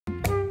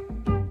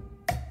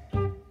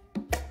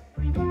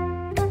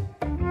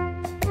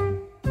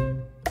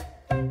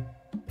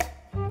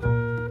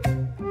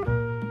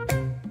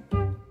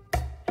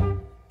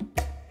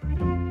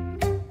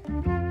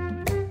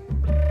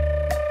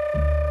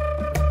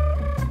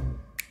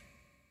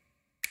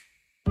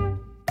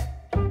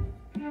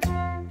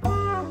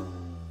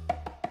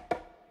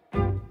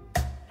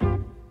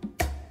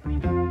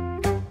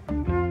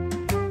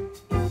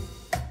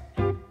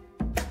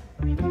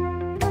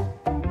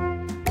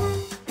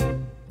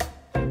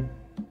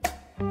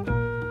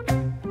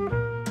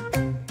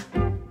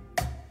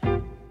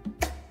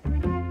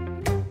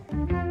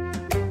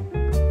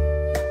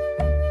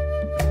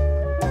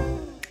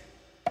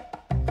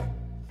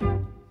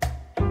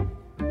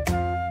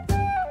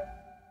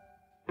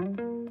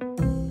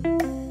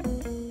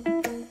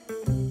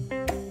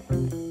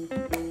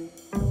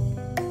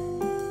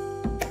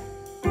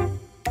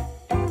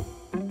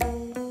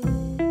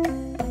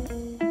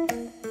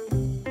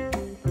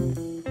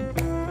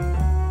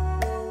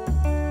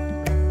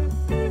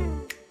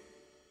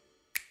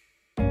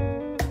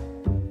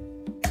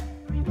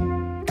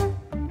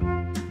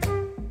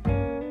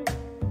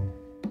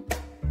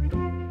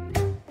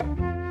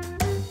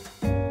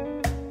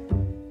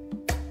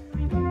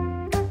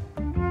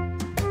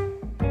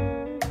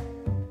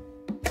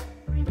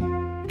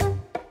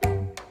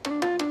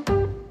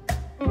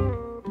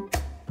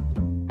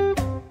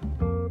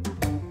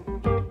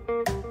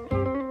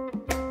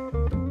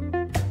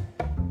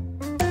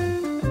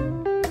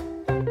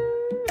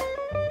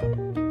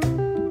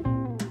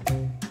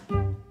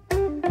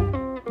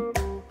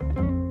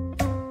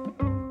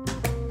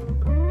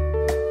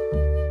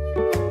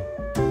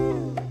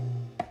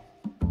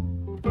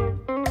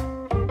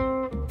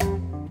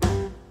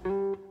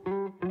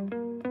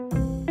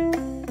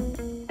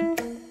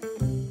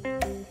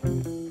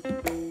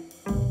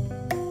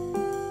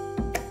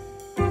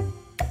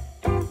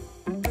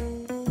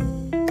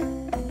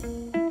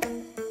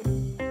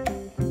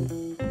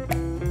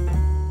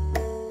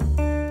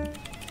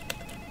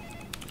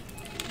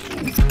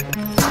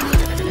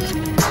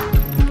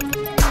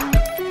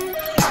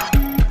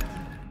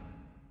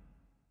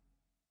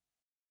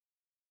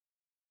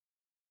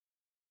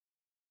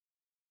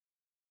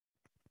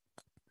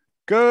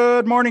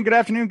Good morning, good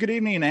afternoon, good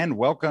evening, and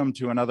welcome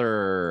to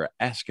another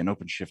Ask an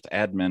OpenShift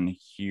Admin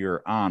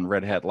here on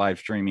Red Hat Live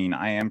Streaming.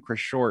 I am Chris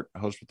Short,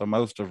 host with the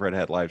most of Red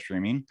Hat Live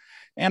Streaming,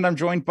 and I'm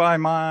joined by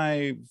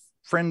my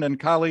friend and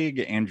colleague,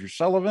 Andrew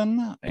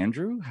Sullivan.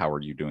 Andrew, how are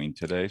you doing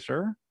today,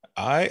 sir?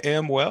 I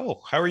am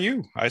well. How are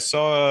you?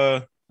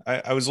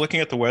 I was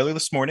looking at the weather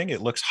this morning. It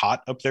looks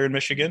hot up there in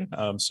Michigan.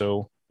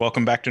 So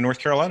welcome back to North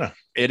Carolina.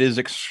 It is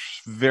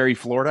very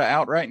Florida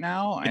out right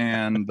now,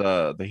 and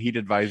the heat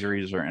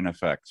advisories are in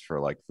effect for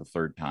like the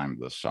third time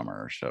this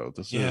summer. So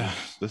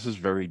this is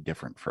very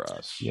different for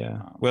us.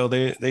 Yeah. Well,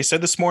 they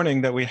said this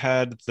morning that we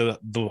had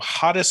the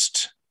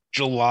hottest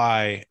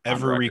July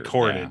ever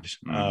recorded,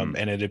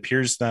 and it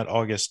appears that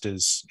August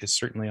is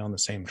certainly on the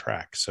same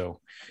track.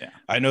 So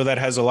I know that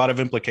has a lot of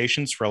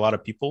implications for a lot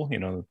of people. You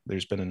know,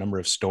 there's been a number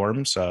of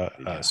storms.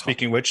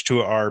 Speaking of which,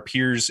 to our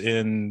peers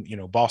in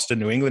Boston,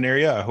 New England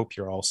area, I hope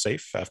you're all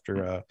safe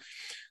after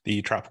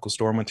the tropical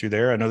storm went through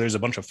there. I know there's a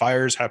bunch of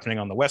fires happening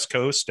on the West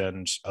Coast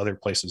and other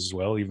places as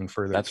well, even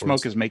further. That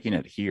smoke is making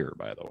it here,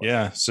 by the way.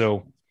 Yeah,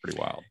 so pretty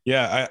wild.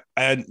 Yeah,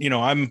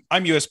 I'm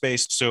US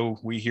based, so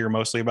we hear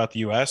mostly about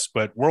the US,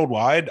 but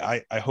worldwide,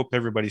 I hope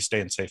everybody's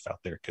staying safe out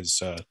there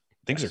because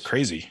things are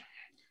crazy.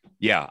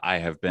 Yeah, I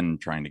have been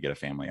trying to get a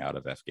family out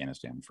of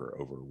Afghanistan for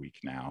over a week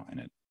now, and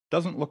it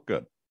doesn't look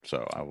good.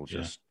 So I will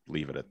just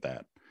leave it at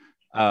that.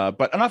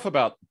 But enough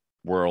about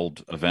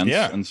world events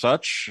and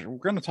such. We're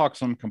going to talk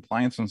some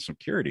compliance and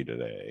security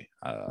today.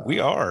 We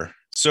are.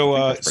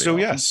 So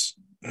yes.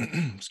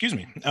 Excuse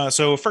me.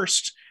 So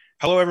first,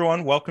 hello,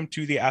 everyone. Welcome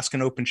to the Ask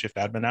an OpenShift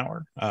Admin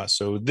Hour.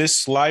 So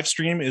this live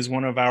stream is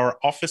one of our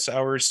office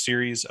hours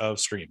series of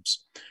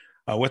streams.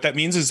 What that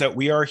means is that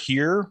we are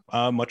here,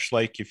 much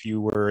like if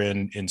you were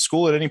in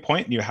school at any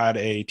point and you had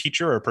a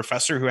teacher or a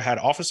professor who had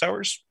office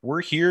hours,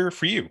 we're here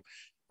for you.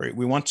 Right?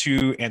 We want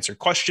to answer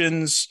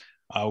questions.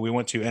 We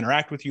want to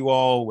interact with you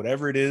all.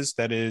 Whatever it is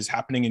that is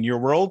happening in your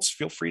worlds,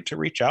 feel free to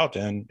reach out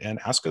and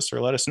ask us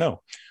or let us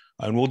know.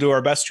 And we'll do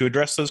our best to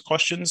address those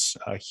questions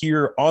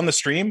here on the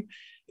stream.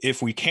 If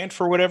we can't,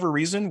 for whatever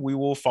reason, we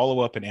will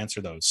follow up and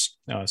answer those.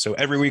 So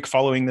every week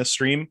following this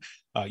stream,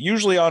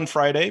 usually on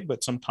Friday,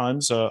 but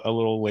sometimes a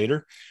little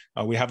later,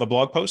 we have a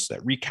blog post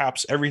that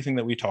recaps everything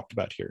that we talked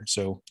about here.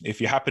 So if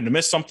you happen to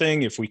miss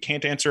something, if we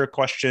can't answer a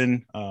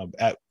question,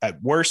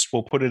 at worst,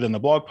 we'll put it in the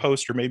blog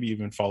post or maybe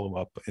even follow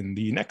up in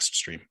the next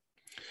stream.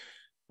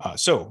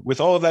 So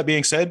with all of that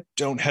being said,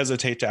 don't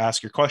hesitate to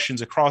ask your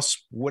questions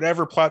across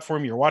whatever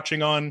platform you're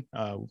watching on.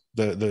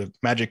 The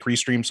Magic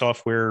Restream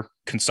software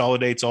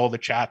consolidates all the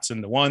chats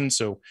into one,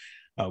 so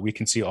we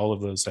can see all of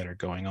those that are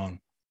going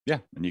on. Yeah,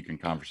 and you can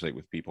conversate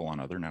with people on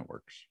other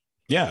networks.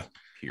 Yeah,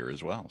 here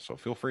as well. So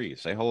feel free,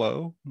 say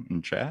hello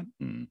and chat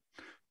and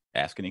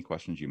ask any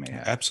questions you may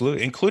have.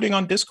 Absolutely, including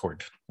on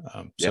Discord.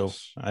 So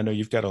I know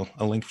you've got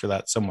a link for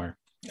that somewhere.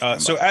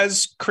 So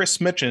as Chris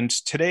mentioned,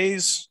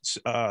 today's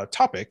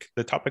topic,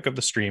 the topic of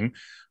the stream,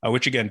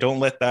 which again, don't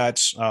let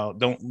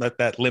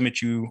that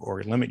limit you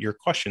or limit your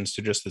questions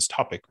to just this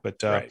topic. But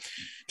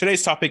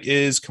today's topic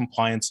is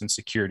compliance and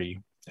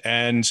security.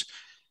 And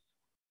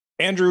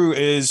Andrew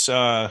is,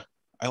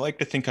 I like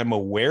to think I'm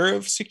aware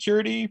of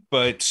security,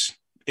 but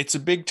it's a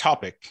big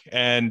topic.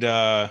 And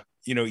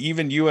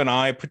even you and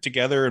I put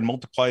together and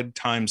multiplied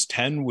times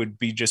 10 would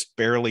be just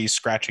barely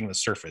scratching the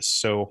surface.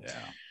 So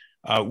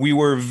we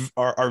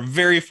are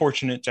very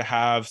fortunate to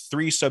have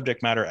three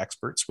subject matter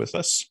experts with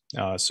us.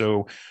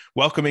 So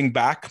welcoming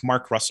back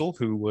Mark Russell,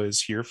 who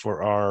was here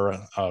for our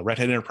Red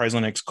Hat Enterprise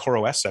Linux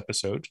CoreOS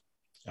episode.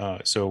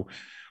 So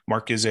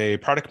Mark is a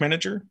product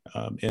manager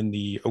in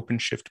the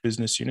OpenShift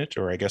business unit,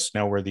 or I guess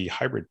now we're the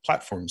hybrid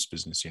platforms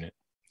business unit.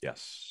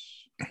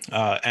 Yes.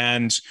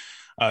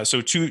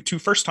 So two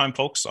first-time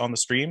folks on the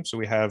stream. So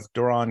we have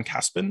Doron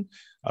Caspin,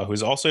 who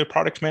is also a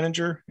product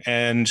manager,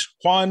 and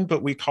Juan,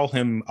 but we call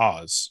him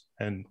Oz.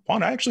 And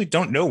Juan, I actually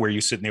don't know where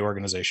you sit in the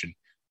organization.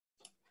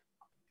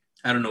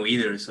 I don't know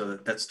either. So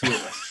that's two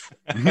of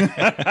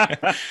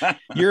us.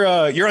 You're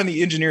on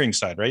the engineering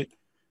side, right?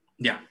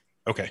 Yeah.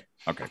 Okay,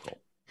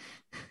 cool.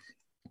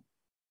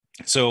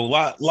 So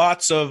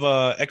lots of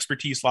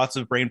expertise, lots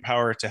of brain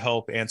power to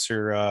help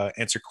answer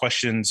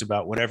questions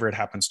about whatever it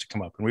happens to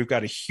come up. And we've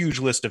got a huge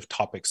list of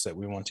topics that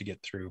we want to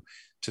get through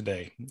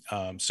today.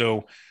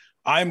 So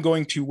I'm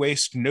going to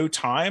waste no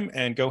time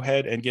and go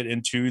ahead and get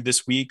into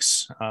this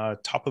week's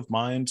top of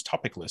mind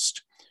topic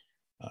list.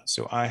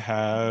 So I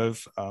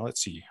have,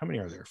 let's see, how many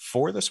are there?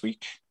 4 this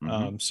week.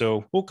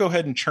 So we'll go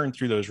ahead and churn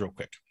through those real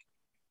quick.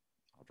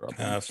 I'll drop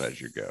them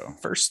as you go.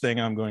 First thing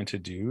I'm going to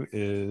do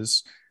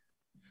is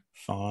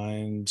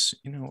find,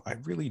 I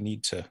really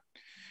need to,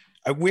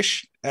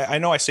 I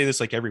know I say this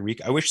like every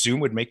week. I wish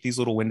Zoom would make these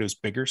little windows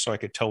bigger so I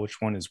could tell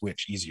which one is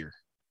which easier.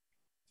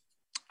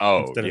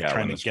 Oh, instead of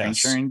trying to guess.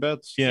 Sharing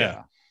bits?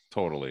 Yeah,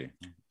 totally.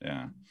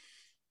 Yeah.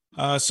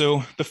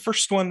 So the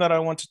first one that I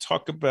want to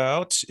talk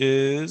about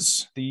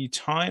is the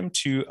time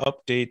to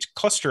update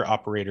cluster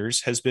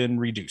operators has been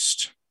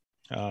reduced.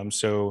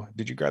 So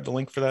did you grab the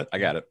link for that? I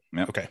got it.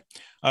 Yep. Okay.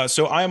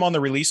 So I am on the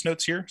release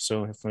notes here.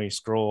 So if we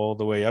scroll all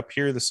the way up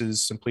here, this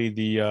is simply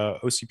the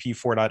OCP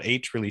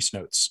 4.8 release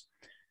notes.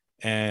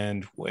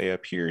 And way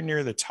up here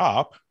near the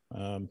top,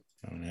 I'm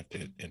going to have to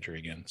hit enter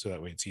again, so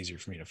that way it's easier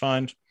for me to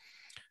find.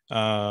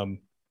 I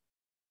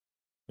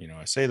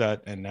say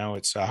that, and now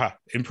it's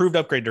improved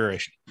upgrade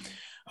duration.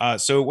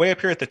 So way up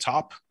here at the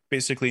top,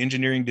 basically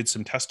engineering did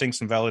some testing,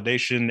 some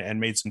validation, and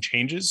made some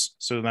changes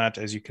so that,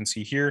 as you can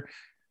see here,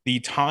 the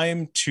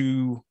time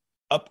to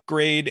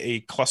upgrade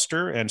a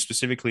cluster, and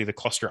specifically the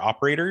cluster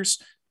operators,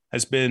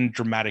 has been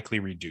dramatically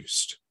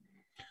reduced.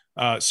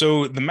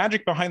 So the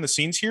magic behind the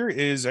scenes here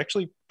is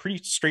actually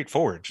pretty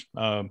straightforward.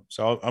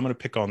 So I'm going to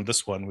pick on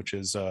this one, which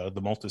is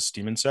the Multis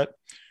daemon set.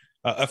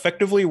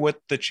 Effectively, what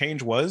the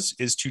change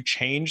is to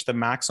change the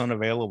max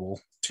unavailable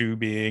to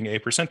being a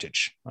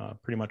percentage.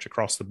 Pretty much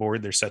across the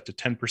board, they're set to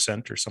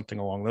 10% or something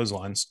along those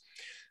lines.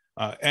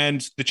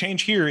 And the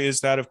change here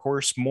is that, of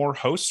course, more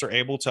hosts are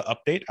able to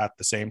update at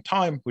the same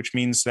time, which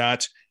means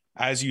that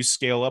as you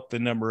scale up the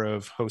number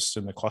of hosts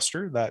in the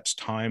cluster, that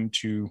time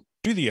to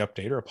do the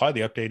update or apply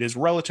the update is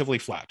relatively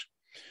flat.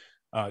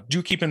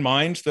 Do keep in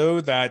mind, though,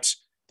 that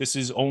this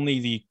is only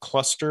the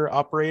cluster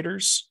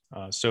operators.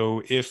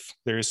 So if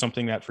there is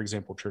something that, for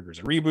example, triggers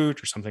a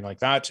reboot or something like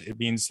that, it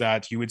means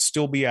that you would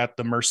still be at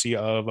the mercy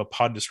of a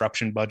pod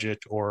disruption budget,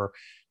 or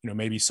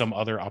maybe some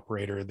other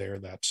operator there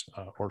that,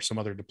 or some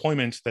other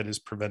deployment that is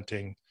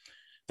preventing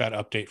that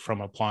update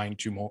from applying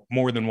to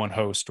more than one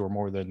host or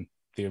more than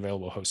the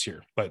available hosts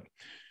here. But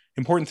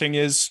important thing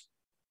is,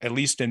 at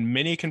least in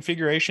many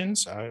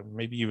configurations,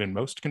 maybe even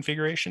most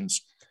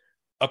configurations,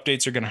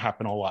 updates are going to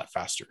happen a lot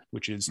faster,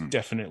 which is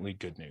definitely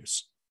good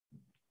news.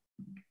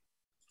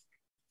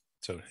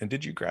 So, and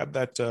did you grab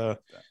that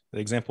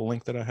example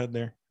link that I had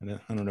there? And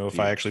I don't know if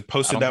I actually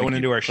posted that one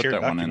into our shared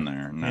document. Put that one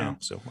in there. No. Yeah,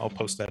 so I'll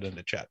post that in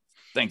the chat.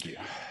 Thank you.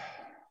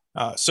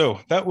 So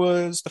that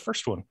was the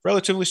first one.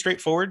 Relatively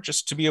straightforward,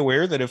 just to be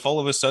aware that if all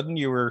of a sudden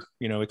you were,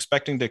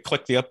 expecting to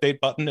click the update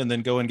button and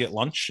then go and get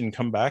lunch and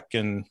come back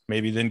and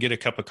maybe then get a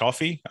cup of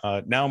coffee,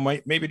 now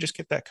maybe just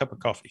get that cup of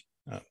coffee.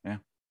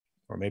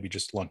 Or maybe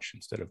just lunch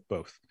instead of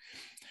both.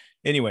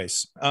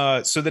 Anyways,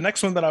 so the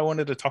next one that I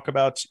wanted to talk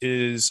about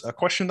is a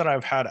question that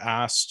I've had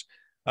asked.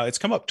 It's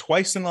come up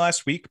twice in the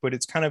last week, but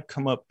it's kind of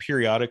come up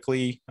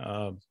periodically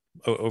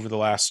over the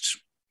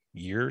last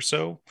year or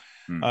so.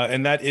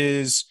 And that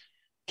is,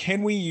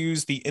 can we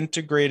use the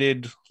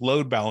integrated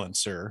load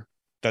balancer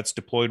that's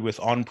deployed with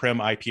on-prem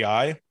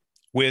IPI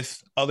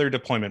with other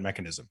deployment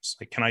mechanisms?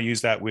 Like, can I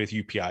use that with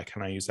UPI?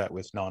 Can I use that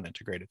with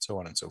non-integrated, so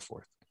on and so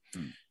forth?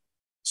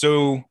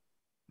 So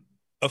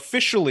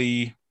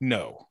officially,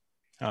 no.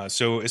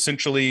 So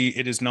essentially,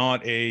 it is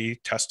not a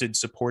tested,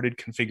 supported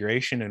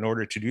configuration in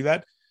order to do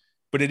that,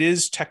 but it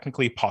is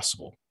technically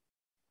possible.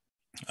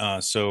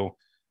 So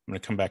I'm going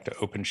to come back to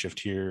OpenShift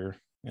here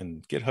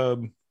and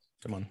GitHub.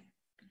 Come on.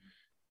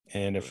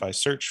 And if I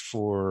search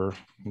for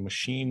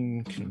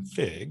machine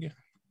config,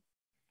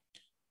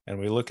 and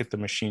we look at the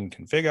machine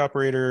config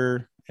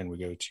operator, and we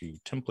go to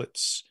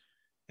templates,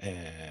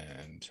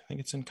 and I think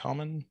it's in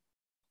common,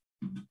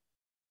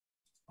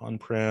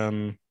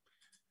 on-prem,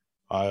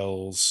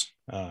 files.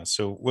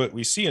 So what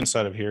we see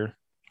inside of here,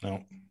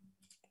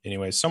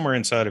 anyway, somewhere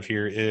inside of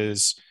here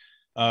is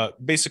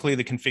basically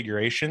the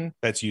configuration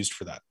that's used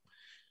for that.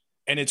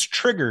 And it's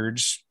triggered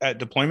at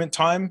deployment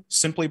time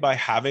simply by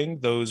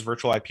having those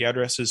virtual IP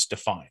addresses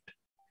defined.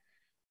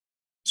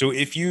 So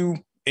if you,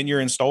 in your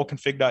install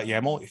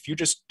config.yaml, if you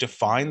just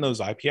define those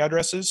IP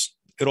addresses,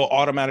 it'll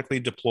automatically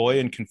deploy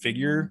and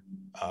configure,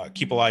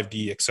 keep alive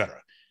D,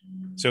 etc.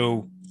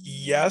 So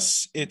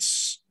yes,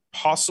 it's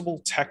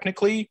possible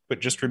technically, but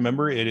just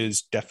remember, it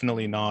is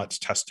definitely not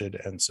tested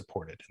and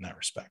supported in that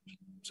respect.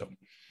 So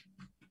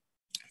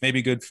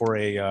maybe good for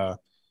a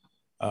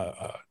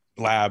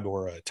lab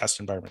or a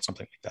test environment,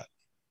 something like that.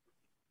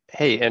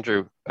 Hey,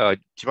 Andrew, do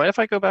you mind if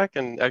I go back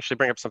and actually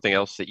bring up something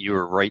else that you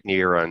were right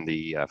near on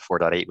the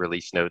 4.8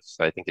 release notes?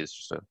 I think is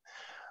just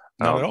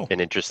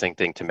an interesting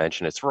thing to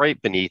mention. It's right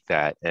beneath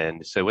that.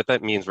 And so what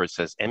that means, where it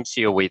says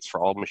MCO waits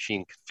for all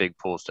machine config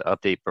pools to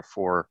update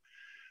before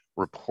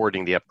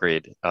reporting the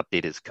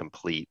update is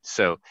complete.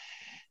 So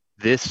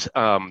this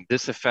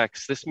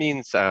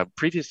means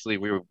previously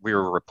we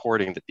were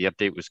reporting that the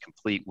update was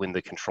complete when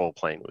the control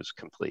plane was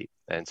complete.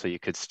 And so you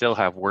could still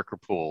have worker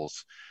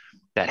pools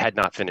that had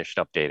not finished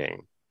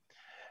updating.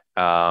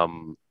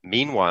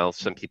 Meanwhile,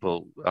 some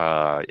people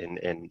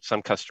and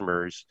some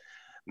customers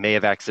may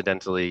have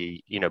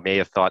accidentally, may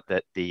have thought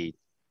that the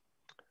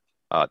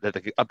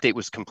update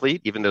was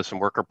complete, even though some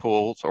worker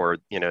pools or,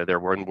 their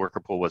one worker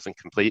pool wasn't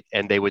complete,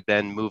 and they would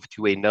then move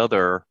to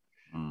another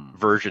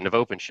version of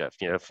OpenShift,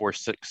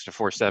 4.6 to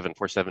 4.7,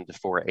 4.7 to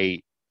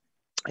 4.8,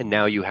 and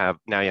now you have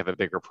a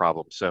bigger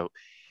problem. So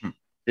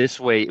this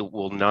way, it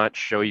will not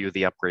show you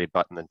the upgrade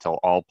button until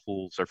all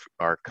pools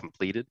are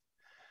completed.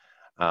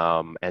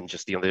 And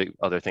just the only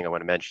other thing I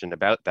want to mention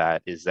about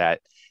that is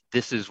that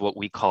this is what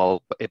we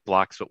call, it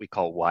blocks what we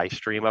call Y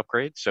stream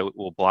upgrades. So it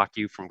will block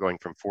you from going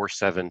from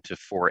 4.7 to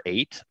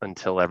 4.8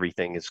 until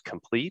everything is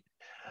complete.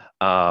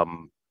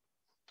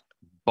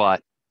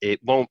 But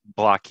it won't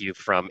block you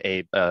from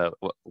a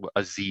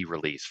Z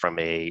release, from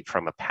a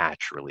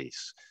patch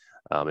release,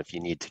 if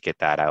you need to get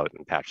that out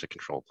and patch the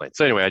control plane.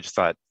 So anyway, I just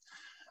thought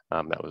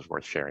that was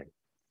worth sharing.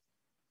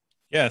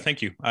 Yeah,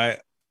 thank you. I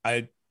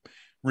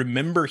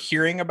remember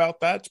hearing about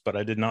that, but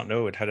I did not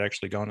know it had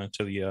actually gone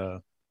into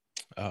the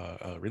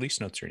release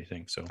notes or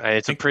anything. So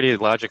it's a pretty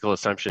logical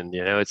assumption.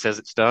 You know, it says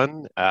it's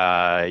done.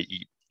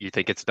 You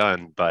think it's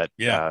done, but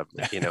yeah,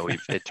 you know,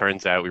 it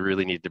turns out we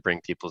really need to bring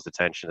people's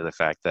attention to the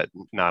fact that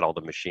not all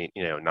the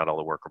not all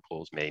the worker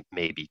pools may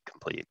be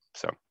complete.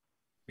 So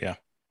yeah.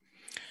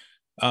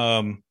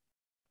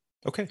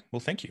 Okay, well,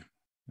 thank you.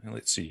 Now,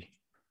 let's see.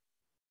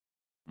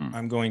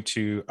 I'm going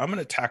to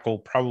tackle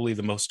probably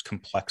the most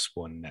complex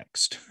one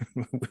next,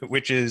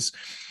 which is,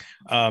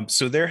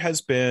 so there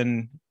has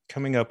been,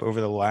 coming up over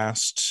the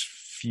last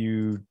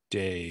few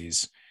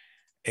days,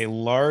 a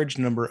large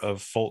number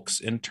of folks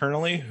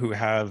internally who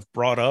have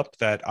brought up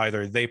that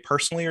either they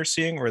personally are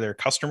seeing or their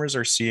customers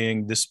are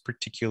seeing this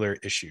particular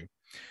issue.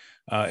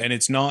 And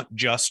it's not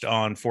just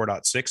on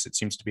 4.6, it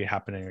seems to be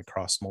happening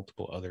across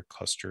multiple other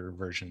cluster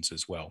versions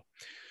as well.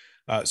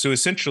 So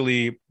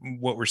essentially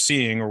what we're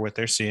seeing, or what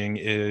they're seeing,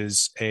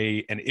 is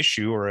an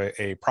issue or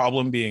a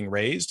problem being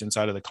raised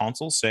inside of the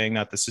console saying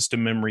that the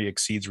system memory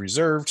exceeds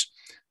reserved,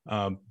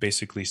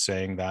 basically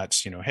saying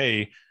that, you know,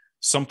 hey,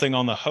 something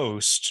on the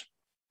host,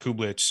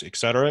 kubelet, et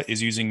cetera,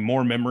 is using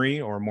more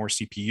memory or more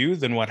CPU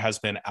than what has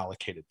been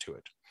allocated to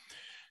it.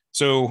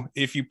 So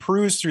if you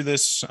peruse through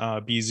this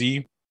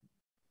BZ,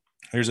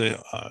 there's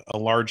a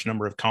large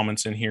number of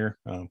comments in here.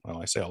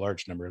 Well, I say a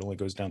large number, it only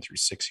goes down through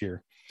 6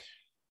 here.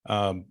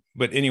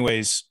 But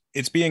anyways,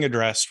 it's being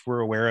addressed. We're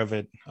aware of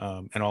it,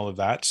 and all of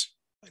that.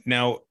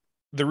 Now,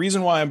 the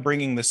reason why I'm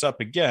bringing this up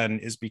again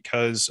is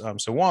because,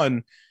 so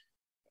one,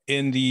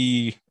 in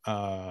the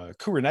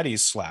Kubernetes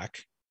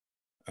Slack,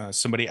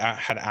 somebody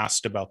had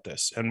asked about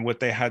this. And what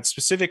they had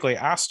specifically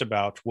asked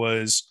about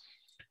was,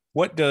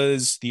 what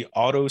does the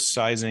auto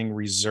sizing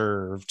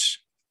reserved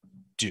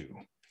do?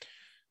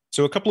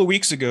 So a couple of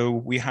weeks ago,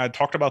 we had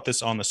talked about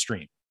this on the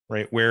stream,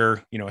 right?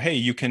 Where, you know, hey,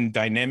 you can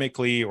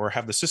dynamically, or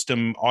have the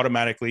system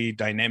automatically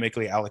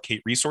dynamically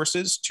allocate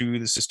resources to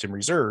the system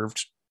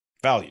reserved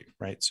value,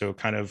 right? So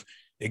kind of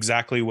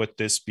exactly what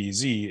this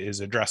BZ is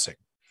addressing.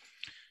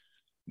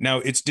 Now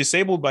it's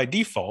disabled by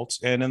default.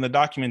 And in the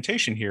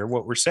documentation here,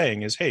 what we're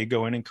saying is, hey,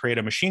 go in and create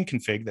a machine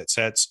config that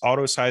sets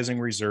auto sizing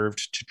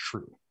reserved to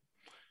true.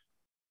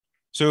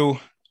 So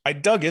I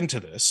dug into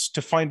this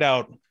to find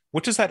out,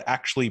 what does that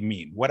actually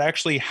mean? What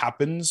actually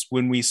happens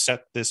when we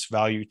set this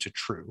value to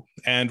true?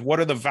 And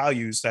what are the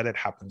values that it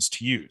happens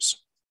to use?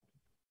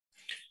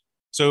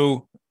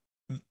 So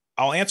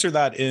I'll answer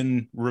that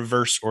in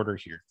reverse order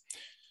here.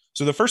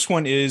 So the first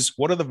one is,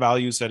 what are the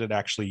values that it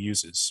actually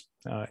uses?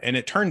 And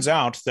it turns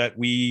out that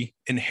we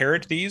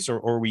inherit these,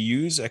 or we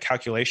use a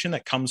calculation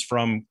that comes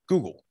from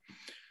Google.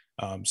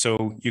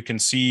 So you can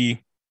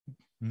see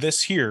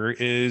this here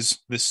is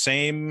the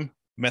same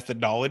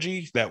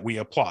methodology that we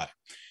apply.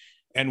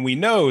 And we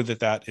know that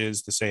that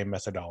is the same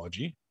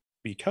methodology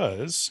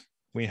because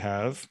we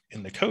have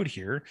in the code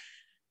here.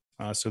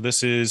 So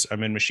this is,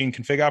 I'm in machine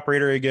config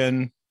operator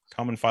again,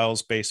 common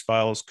files, base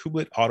files,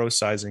 kubelet auto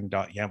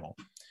sizing.yaml.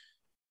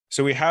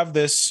 So we have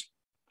this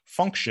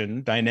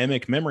function,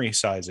 dynamic memory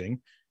sizing,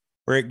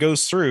 where it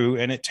goes through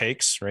and it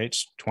takes, right,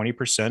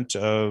 20%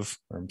 of,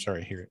 or I'm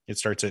sorry, here, it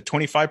starts at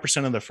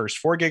 25% of the first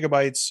 4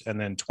 gigabytes,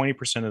 and then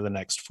 20% of the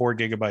next 4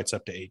 gigabytes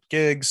up to 8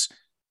 gigs,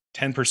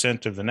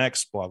 10% of the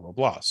next, blah, blah,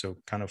 blah. So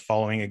kind of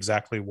following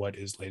exactly what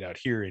is laid out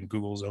here in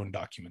Google's own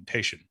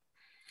documentation.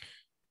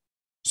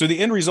 So the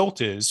end result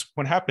is,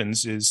 what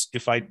happens is,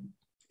 if I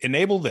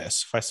enable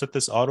this, if I set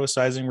this auto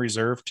sizing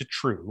reserve to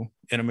true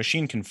in a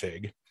machine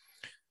config,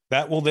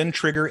 that will then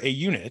trigger a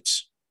unit,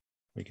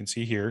 we can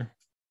see here,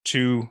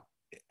 to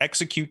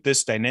execute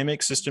this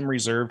dynamic system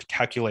reserved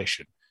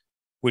calculation,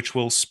 which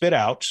will spit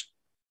out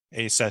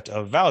a set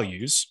of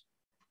values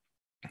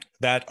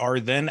that are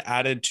then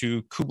added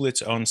to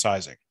kubelet's own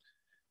sizing.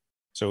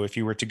 So if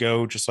you were to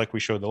go, just like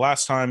we showed the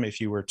last time, if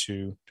you were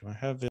to, do I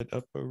have it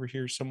up over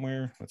here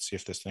somewhere? Let's see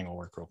if this thing will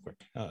work real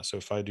quick. So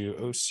if I do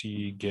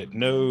OC get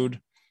node,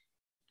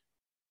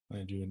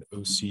 I do an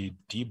OC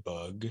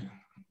debug.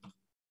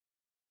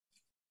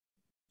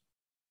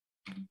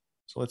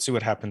 So let's see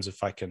what happens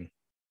if I can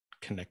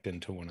connect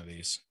into one of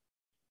these.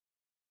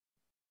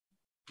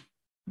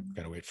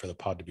 Gotta wait for the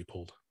pod to be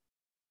pulled.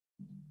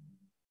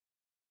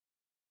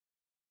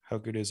 How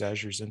good is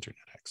Azure's internet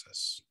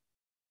access?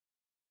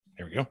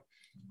 There we go.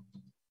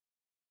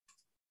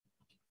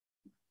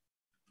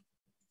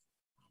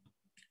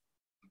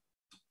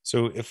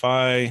 So if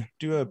I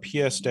do a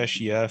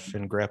ps-ef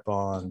and grep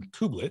on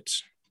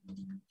kubelet,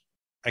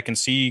 I can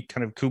see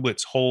kind of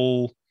kubelet's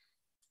whole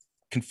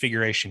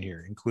configuration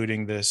here,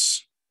 including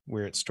this,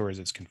 where it stores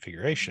its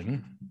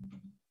configuration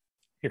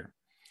here.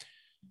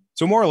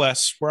 So more or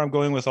less where I'm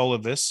going with all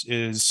of this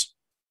is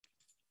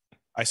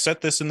I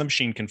set this in the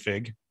machine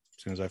config as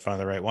soon as I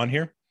find the right one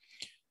here.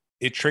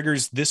 It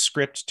triggers this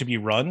script to be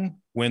run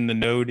when the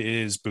node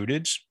is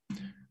booted,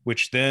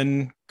 which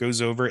then goes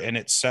over and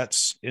it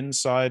sets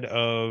inside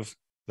of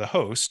the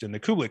host in the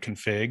kubelet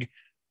config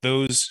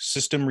those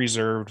system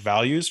reserved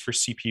values for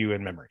CPU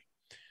and memory.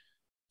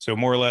 So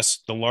more or less,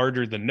 the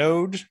larger the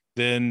node,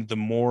 then the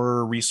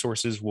more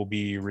resources will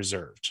be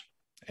reserved.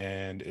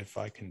 And if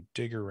I can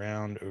dig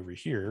around over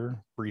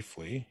here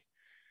briefly,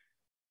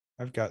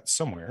 I've got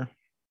somewhere.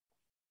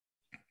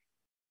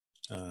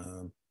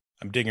 I'm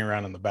digging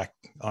around in the back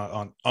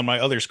on my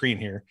other screen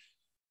here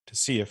to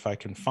see if I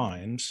can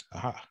find,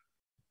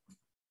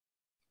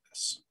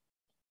 this.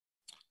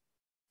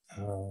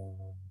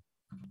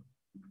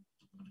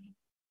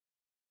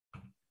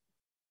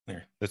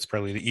 There, that's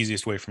probably the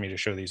easiest way for me to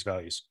show these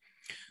values.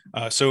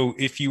 So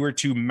if you were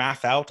to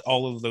math out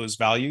all of those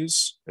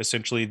values,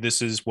 essentially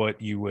this is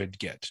what you would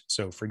get.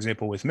 So for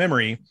example, with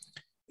memory,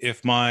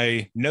 if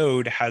my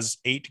node has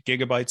 8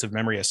 gigabytes of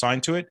memory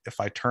assigned to it, if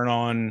I turn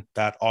on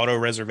that auto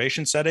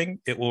reservation setting,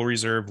 it will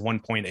reserve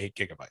 1.8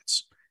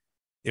 gigabytes.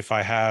 If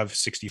I have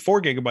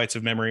 64 gigabytes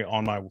of memory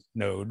on my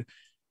node,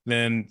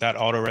 then that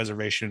auto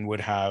reservation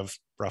would have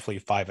roughly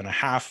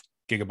 5.5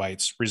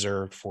 gigabytes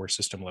reserved for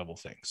system level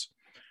things.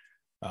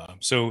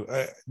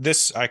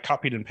 This, I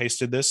copied and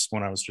pasted this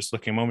when I was just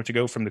looking a moment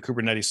ago from the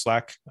Kubernetes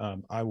Slack.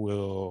 I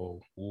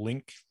will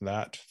link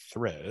that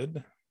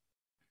thread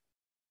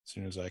as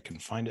soon as I can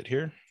find it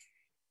here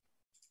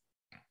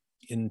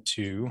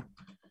into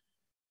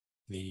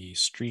the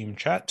stream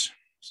chat.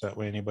 So that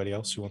way anybody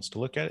else who wants to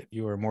look at it,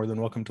 you are more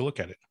than welcome to look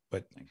at it.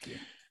 But thank you.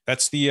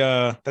 That's the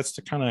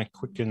kind of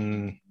quick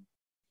and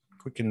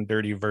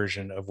dirty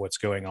version of what's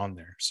going on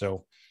there.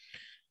 So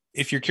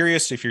if you're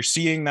curious, if you're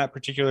seeing that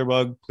particular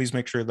bug, please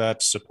make sure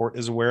that support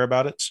is aware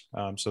about it.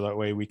 So that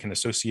way we can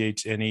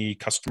associate any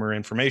customer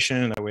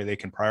information. That way they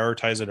can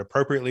prioritize it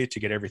appropriately to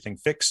get everything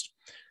fixed.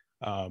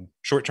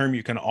 Short term,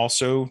 you can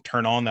also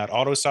turn on that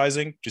auto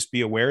sizing. Just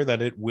be aware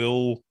that it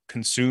will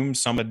consume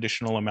some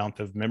additional amount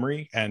of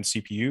memory and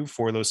CPU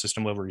for those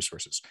system level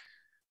resources.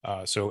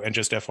 And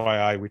just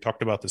FYI, we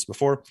talked about this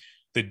before.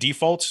 The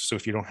default, so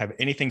if you don't have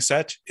anything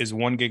set, is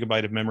 1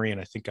 gigabyte of memory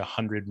and I think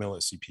 100 milli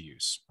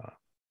CPUs,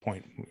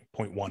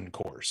 0.1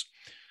 cores.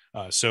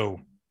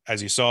 So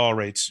as you saw,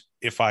 right,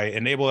 if I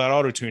enable that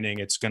auto tuning,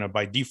 it's going to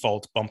by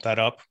default bump that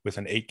up with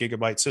an 8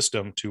 gigabyte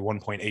system to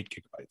 1.8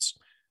 gigabytes.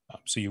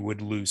 So you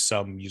would lose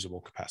some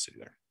usable capacity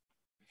there.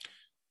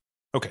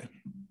 Okay.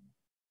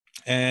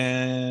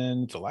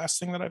 And the last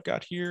thing that I've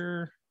got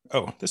here,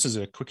 this is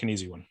a quick and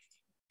easy one.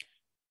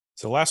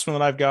 So the last one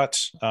that I've got,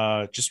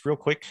 just real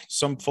quick,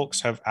 some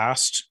folks have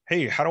asked,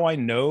 hey, how do I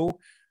know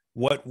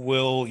what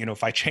will,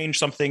 if I change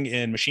something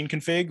in machine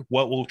config,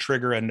 what will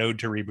trigger a node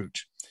to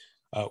reboot?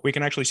 We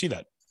can actually see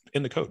that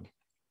in the code.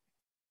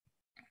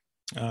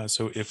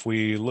 So if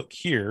we look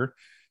here,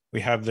 we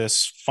have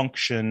this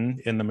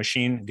function in the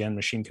machine, again,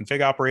 machine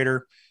config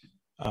operator,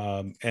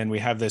 and we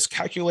have this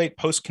calculate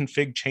post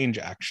config change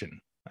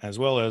action, as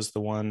well as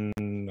the one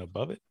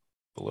above it,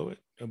 below it,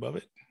 above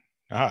it.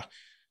 I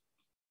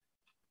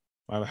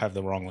have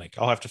the wrong link.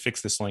 I'll have to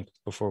fix this link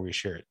before we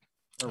share it.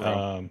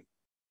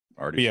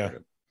 Already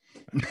shared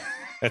it.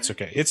 That's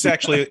okay. It's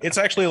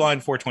actually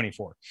line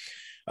 424.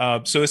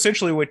 So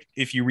essentially,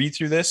 if you read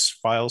through this,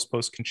 files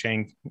post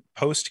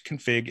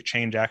config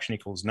change action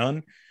equals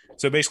none.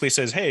 So it basically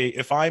says, hey,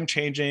 if I'm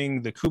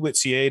changing the kubelet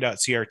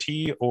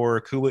ca.crt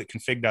or kubelet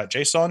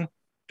config.json,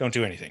 don't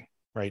do anything,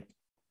 right?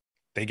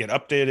 They get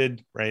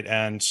updated, right?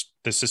 And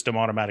the system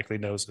automatically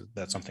knows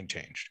that something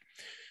changed,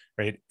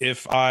 right?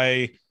 If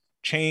I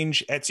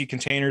change etc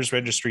containers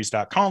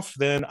registries.conf,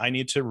 then I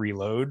need to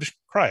reload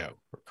Creo,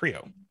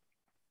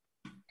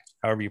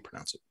 however you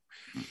pronounce it.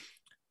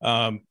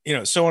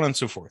 So on and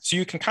so forth. So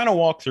you can kind of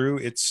walk through.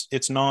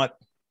 It's not,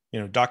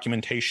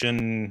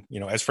 documentation,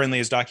 as friendly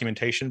as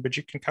documentation, but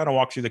you can kind of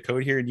walk through the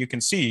code here and you can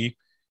see,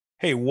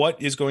 hey,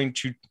 what is going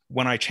to,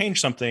 when I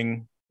change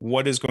something,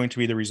 what is going to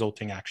be the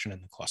resulting action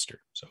in the cluster?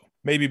 So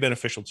maybe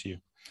beneficial to you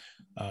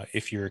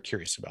if you're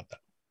curious about that.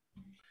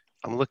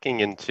 I'm looking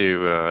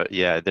into, I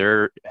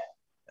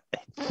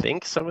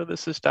think some of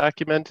this is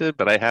documented,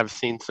 but I have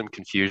seen some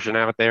confusion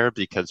out there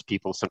because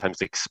people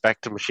sometimes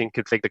expect a machine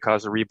config to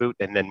cause a reboot.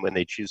 And then when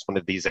they choose one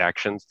of these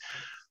actions,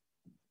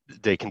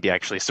 they can be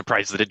actually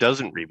surprised that it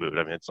doesn't reboot.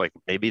 I mean, it's like,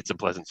 maybe it's a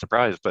pleasant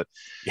surprise, but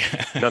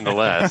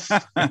nonetheless,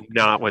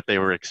 not what they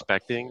were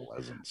expecting.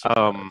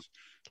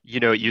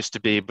 It used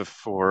to be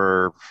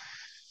before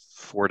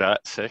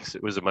 4.6,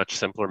 it was a much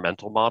simpler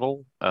mental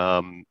model.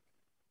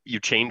 You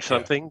change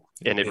something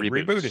and it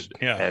reboots,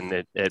 and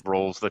it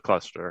rolls the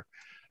cluster.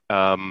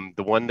 The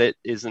one that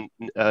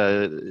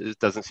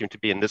doesn't seem to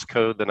be in this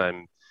code that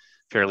I'm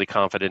fairly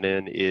confident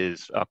in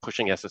is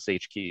pushing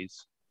SSH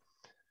keys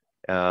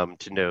to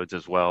nodes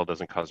as well.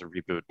 Doesn't cause a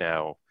reboot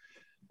now.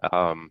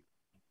 And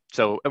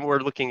we're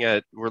looking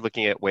at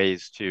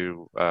ways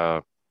to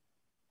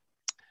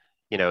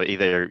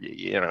either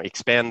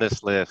expand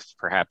this list,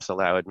 perhaps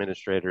allow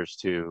administrators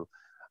to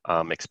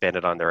expand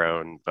it on their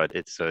own. But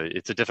it's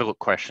a difficult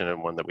question,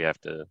 and one that we have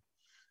to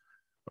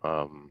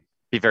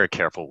be very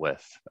careful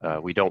with.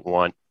 We don't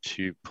want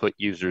to put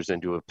users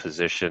into a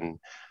position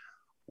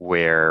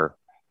where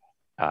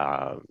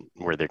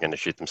they're going to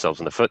shoot themselves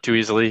in the foot too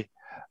easily.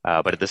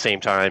 But at the same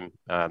time,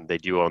 they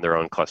do own their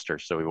own cluster,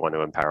 so we want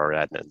to empower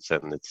admins,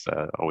 and it's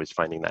always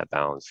finding that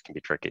balance can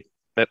be tricky.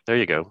 But there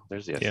you go.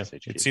 There's the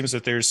SSH keys. It seems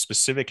that there's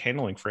specific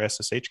handling for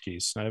SSH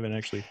keys. I haven't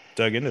actually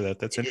dug into that.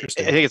 That's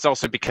interesting. I think it's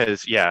also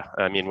because,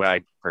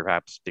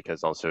 perhaps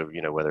because also,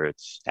 whether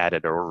it's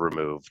added or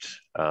removed,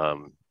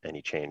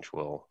 any change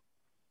will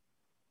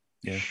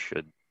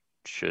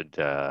should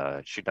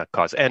not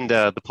cause, and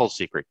the pull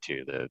secret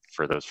too.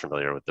 For those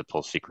familiar with the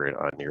pull secret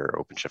on your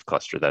OpenShift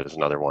cluster, that is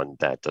another one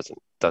that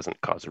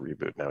doesn't cause a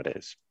reboot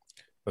nowadays.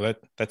 Well,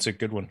 that's a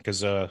good one,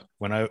 because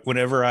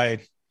whenever I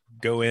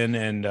go in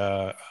and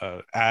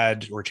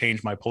add or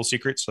change my pull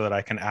secret so that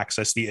I can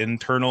access the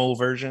internal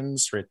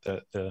versions, right,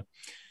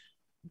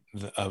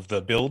 of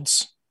the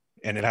builds,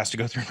 and it has to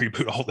go through and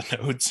reboot all the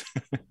nodes.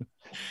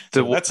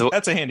 So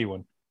that's a handy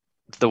one.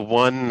 The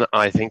one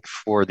I think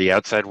for the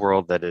outside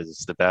world that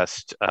is the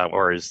best,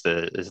 or is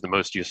the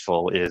most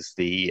useful, is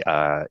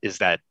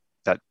that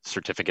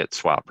certificate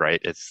swap, right?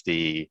 It's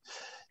the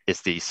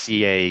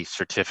CA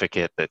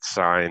certificate that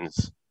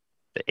signs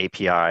the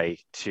API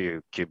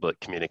to kubelet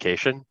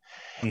communication,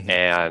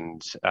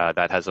 and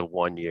that has a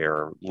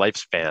 1-year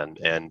lifespan.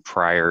 And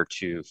prior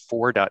to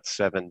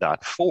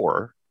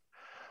 4.7.4,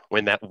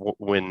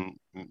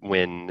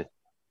 when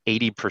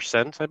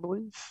 80%, I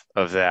believe,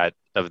 of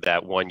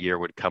that 1 year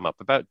would come up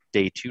about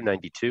day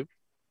 292,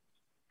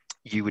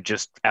 you would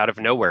just out of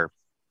nowhere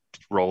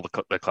roll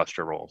the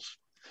cluster rolls.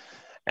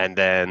 And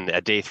then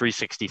at day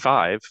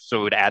 365,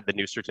 so it would add the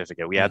new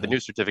certificate. We add the new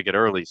certificate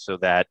early so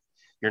that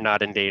you're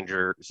not in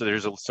danger. So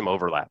there's some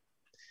overlap.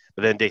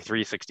 But then day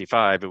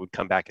 365, it would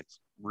come back and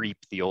reap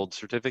the old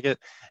certificate,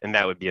 and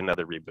that would be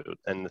another reboot.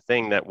 And the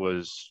thing that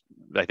was,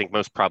 I think,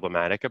 most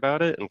problematic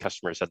about it, and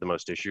customers had the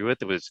most issue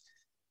with, it was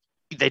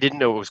they didn't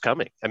know it was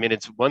coming. I mean,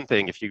 it's one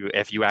thing if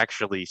you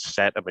actually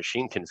set a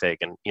machine config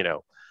and,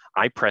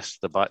 I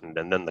pressed the button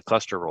and then the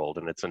cluster rolled,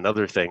 and it's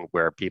another thing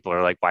where people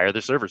are like, why are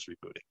the servers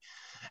rebooting?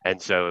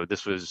 And so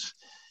this was,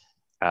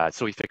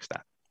 so we fixed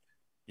that.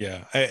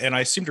 Yeah, and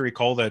I seem to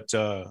recall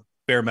that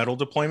bare metal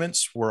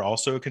deployments were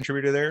also a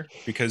contributor there,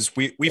 because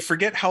we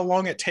forget how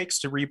long it takes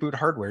to reboot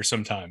hardware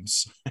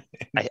sometimes.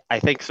 I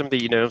think some of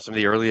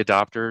the early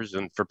adopters,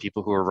 and for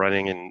people who are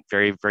running in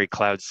very, very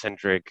cloud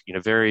centric,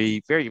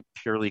 very, very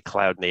purely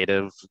cloud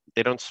native,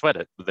 they don't sweat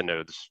it with the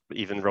nodes.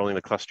 Even rolling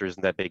the cluster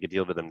isn't that big a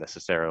deal to them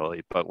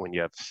necessarily. But when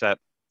you have set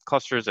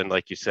clusters, and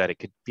like you said, it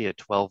could be a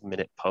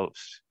 12-minute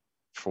post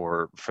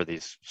for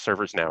these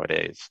servers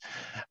nowadays,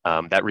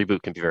 that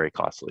reboot can be very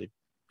costly.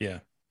 Yeah,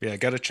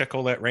 got to check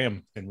all that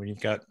RAM, and when you've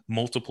got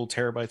multiple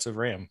terabytes of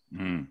RAM.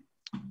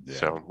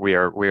 So we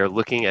are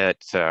looking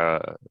at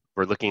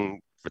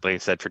like I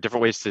said, for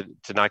different ways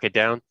to knock it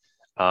down.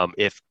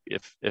 If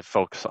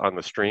folks on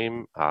the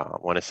stream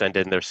want to send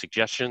in their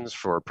suggestions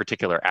for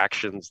particular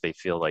actions they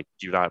feel like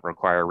do not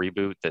require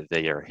reboot, that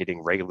they are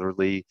hitting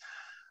regularly,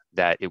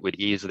 that it would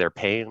ease their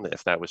pain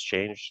if that was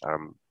changed,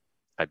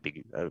 I'd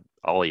be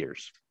all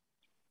ears.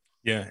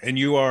 Yeah, and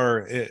you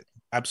are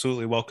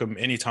absolutely welcome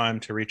anytime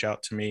to reach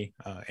out to me,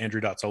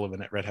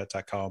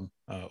 andrew.sullivan@redhat.com,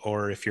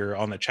 or if you're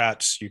on the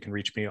chats, you can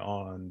reach me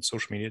on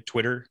social media,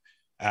 Twitter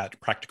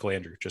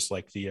 @practicalandrew, just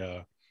like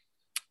the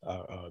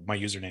my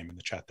username in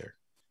the chat there.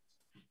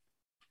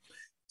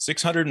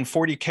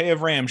 640K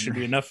of RAM should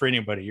be enough for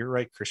anybody. You're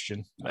right,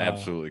 Christian.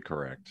 Absolutely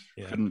correct.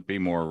 Yeah. Couldn't be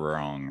more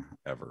wrong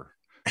ever.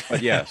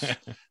 But yes.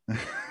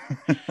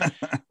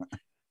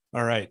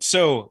 All right.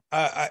 So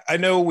I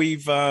know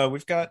we've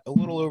got a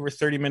little over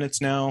 30 minutes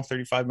now,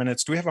 35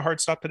 minutes. Do we have a hard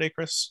stop today,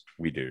 Chris?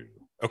 We do.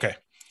 Okay.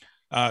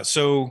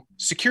 So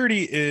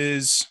security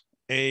is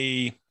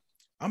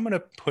I'm going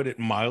to put it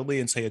mildly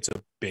and say it's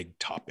a big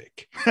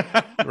topic,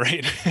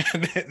 right?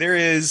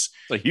 It's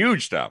a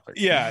huge topic.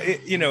 Yeah.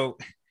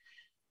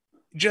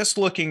 Just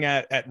looking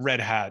at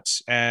Red Hat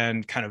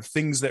and kind of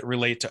things that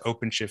relate to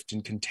OpenShift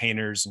and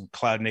containers and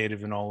cloud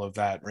native and all of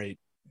that, right?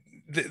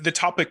 The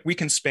topic, we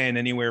can span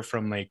anywhere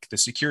from like the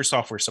secure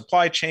software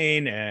supply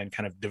chain and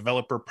kind of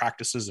developer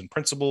practices and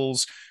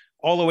principles,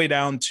 all the way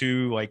down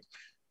to like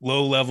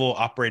low level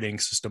operating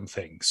system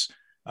things,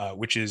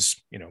 which is,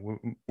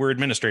 we're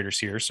administrators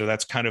here. So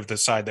that's kind of the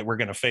side that we're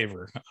going to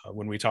favor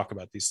when we talk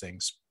about these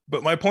things.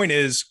 But my point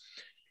is,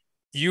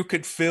 you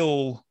could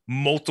fill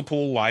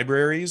multiple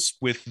libraries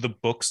with the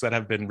books that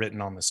have been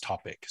written on this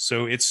topic.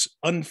 So it's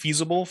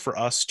unfeasible for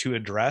us to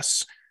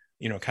address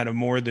kind of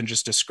more than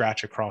just a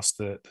scratch across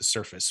the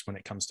surface when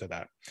it comes to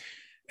that.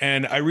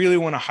 And I really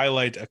want to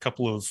highlight a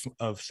couple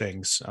of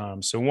things.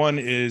 So one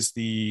is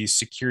the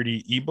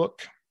security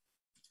ebook,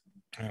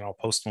 and I'll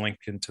post the link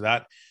into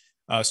that.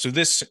 So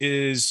this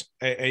is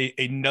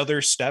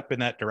another step in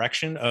that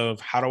direction of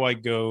how do I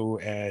go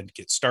and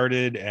get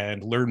started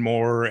and learn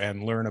more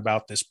and learn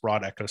about this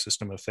broad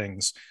ecosystem of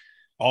things.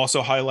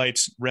 Also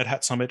highlights Red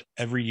Hat Summit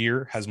every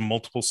year has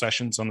multiple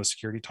sessions on the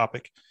security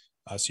topic.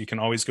 So you can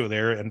always go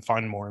there and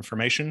find more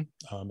information.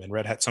 And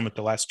Red Hat Summit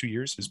the last 2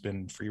 years has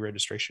been free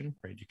registration,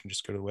 right? You can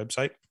just go to the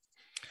website.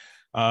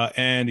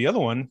 And the other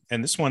one,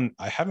 and this one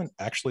I haven't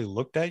actually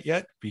looked at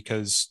yet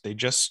because they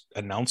just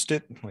announced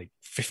it like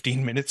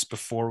 15 minutes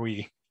before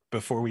we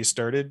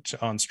started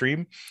on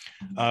stream.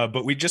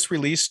 But we just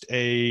released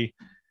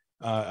another.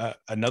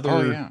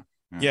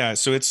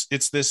 So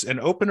it's this an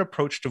open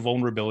approach to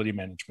vulnerability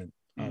management.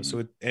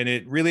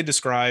 It really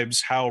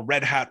describes how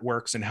Red Hat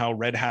works and how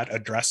Red Hat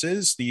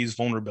addresses these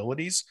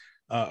vulnerabilities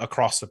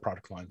across the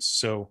product lines.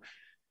 So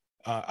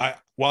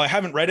while I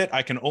haven't read it,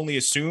 I can only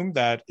assume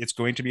that it's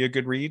going to be a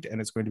good read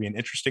and it's going to be an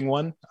interesting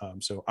one.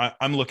 So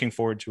I'm looking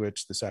forward to it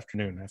this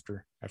afternoon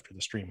after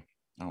the stream.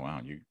 Oh,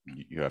 wow.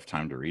 You have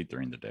time to read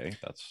during the day.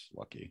 That's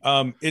lucky.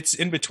 It's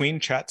in between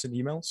chats and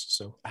emails.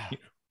 So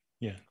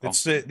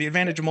it's the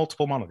advantage of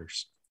multiple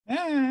monitors.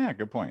 Yeah,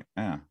 good point.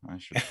 Yeah, I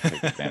should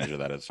take advantage of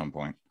that at some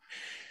point.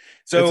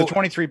 So it's a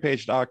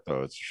 23-page doc,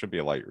 though. It should be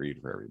a light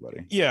read for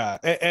everybody. Yeah,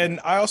 and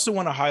I also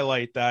want to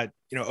highlight that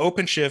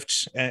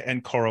OpenShift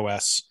and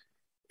CoreOS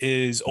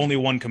is only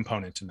one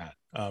component in that.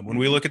 When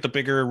we look at the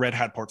bigger Red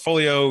Hat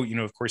portfolio,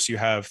 of course, you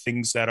have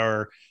things that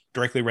are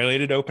directly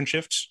related to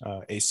OpenShift,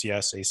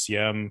 ACS,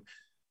 ACM,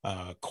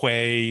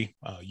 Quay,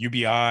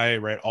 UBI,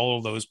 right? All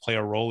of those play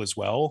a role as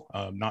well,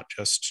 not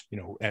just,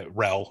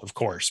 RHEL, of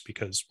course,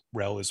 because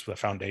RHEL is the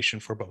foundation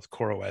for both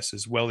CoreOS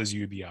as well as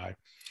UBI.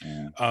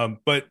 Yeah.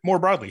 But more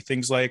broadly,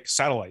 things like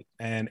Satellite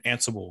and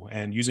Ansible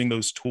and using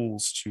those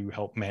tools to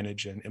help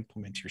manage and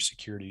implement your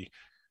security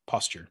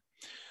posture.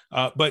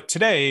 But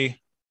today,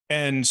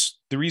 and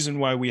the reason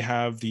why we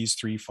have these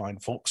three fine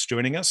folks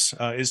joining us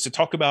is to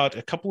talk about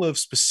a couple of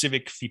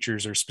specific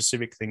features or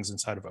specific things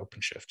inside of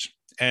OpenShift.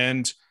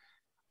 And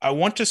I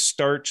want to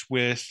start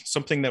with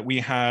something that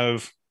we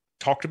have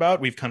talked about.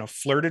 We've kind of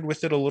flirted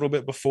with it a little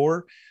bit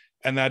before,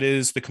 and that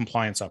is the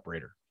compliance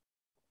operator.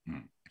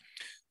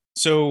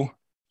 So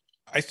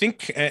I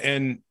think,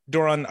 and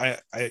Doron,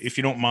 if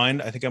you don't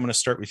mind, I think I'm going to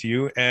start with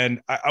you.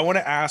 And I want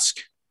to ask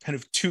kind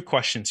of two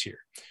questions here.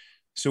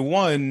 So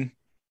one,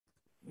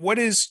 what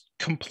is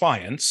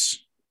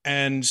compliance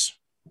and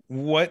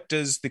what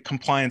does the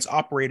compliance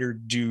operator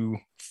do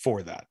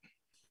for that?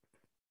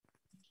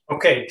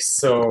 Okay,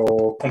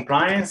 so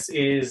compliance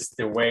is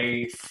the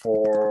way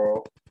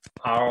for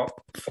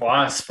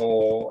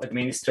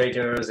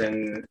administrators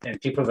and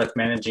people that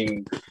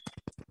managing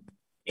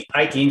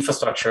IT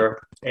infrastructure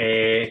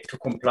to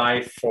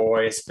comply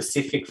for a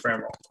specific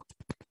framework.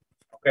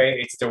 Okay,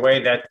 it's the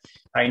way that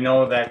I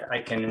know that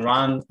I can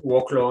run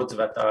workloads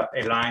that are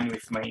aligned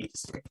with my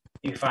industry.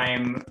 If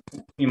I'm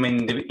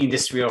in the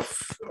industry of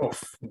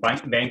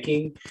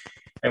banking,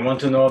 I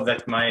want to know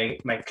that my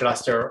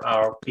cluster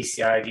are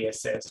PCI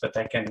DSS, that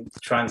I can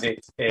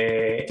transit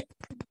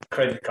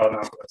credit card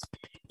numbers.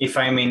 If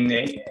I'm in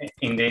the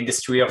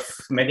industry of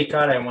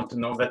medical, I want to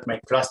know that my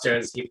cluster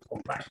is HIPAA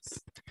compliance.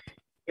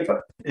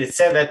 It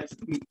said that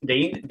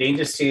the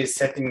industry is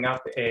setting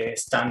up a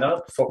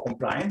standard for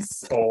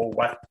compliance, or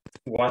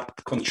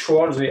what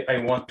controls I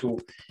want to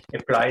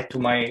apply to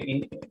my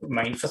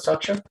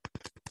infrastructure.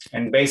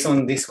 And based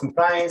on this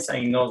compliance, I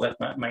know that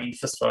my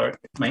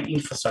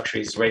infrastructure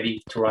is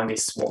ready to run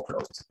this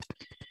workload.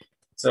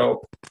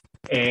 So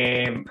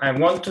I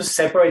want to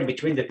separate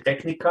between the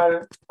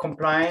technical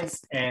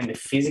compliance and the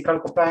physical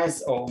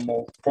compliance, or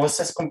more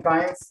process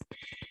compliance.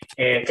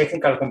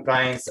 Technical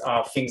compliance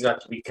are things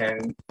that we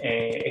can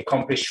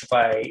accomplish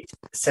by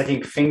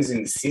setting things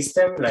in the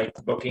system, like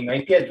blocking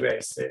IP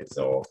addresses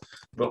or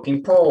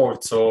blocking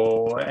ports,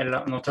 or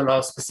not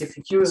allow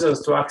specific users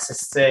to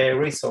access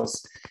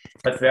resource.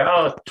 But there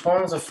are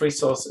tons of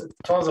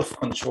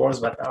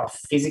controls that are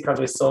physical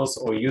resource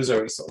or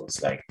user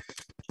resource, like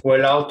who are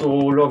allowed to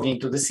log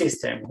into the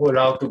system, who are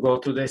allowed to go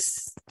to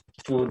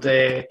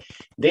the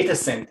data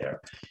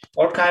center,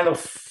 all kind of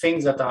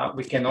things that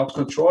we cannot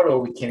control,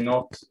 or we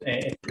cannot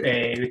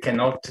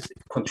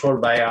control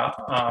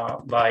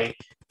by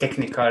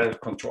technical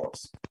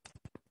controls.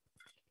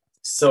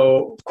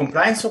 So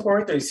compliance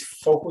operator is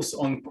focused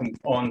on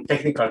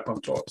technical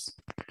controls.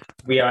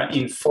 We are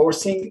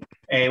enforcing,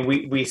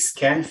 we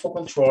scan for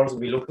controls.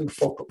 We're looking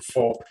for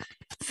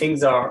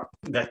things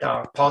that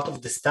are part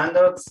of the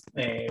standards.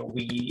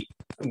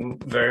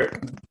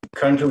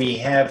 Currently we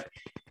have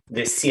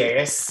the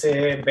CIS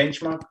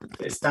benchmark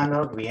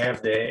standard. We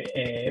have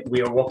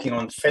we are working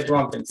on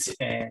FedRAMP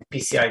and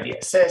PCI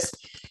DSS,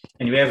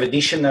 and we have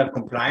additional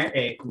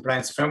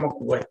compliance framework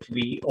what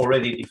we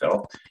already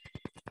developed.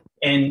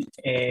 And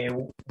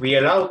we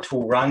allow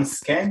to run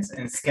scans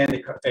and scan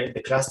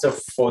the cluster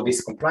for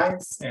this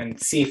compliance and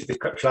see if the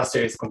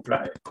cluster is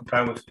compliant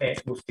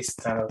with this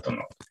standard or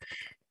not.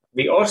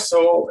 We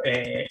also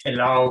we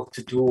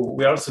also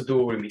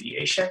do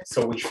remediation.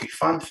 So if we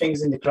find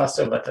things in the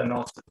cluster that are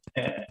not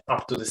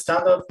up to the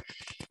standard,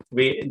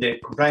 the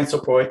compliance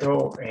operator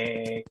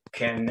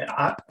can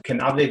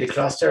update the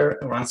cluster,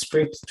 run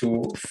scripts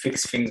to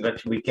fix things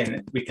that we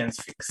can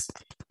fix.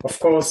 Of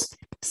course,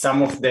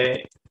 some of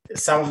the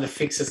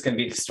fixes can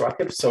be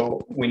destructive,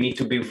 so we need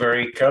to be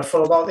very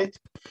careful about it.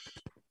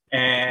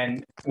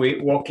 And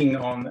we're working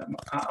on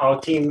our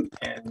team,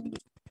 and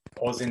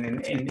also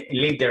in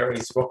lead there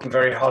is working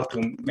very hard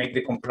to make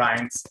the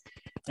compliance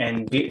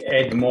and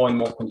add more and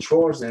more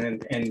controls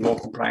and more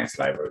compliance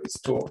libraries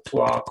to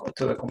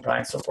the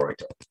compliance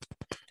operator.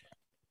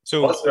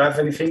 So, do you have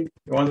anything?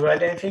 You want to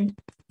add anything?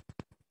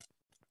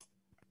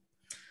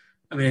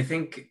 I mean, I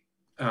think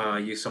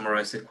you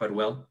summarized it quite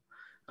well.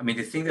 I mean,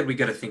 the thing that we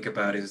got to think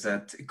about is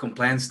that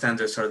compliance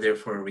standards are there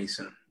for a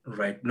reason,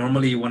 right?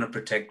 Normally, you want to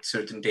protect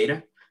certain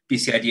data.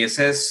 PCI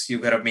DSS, you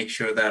got to make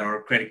sure that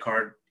our credit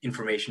card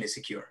information is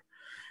secure,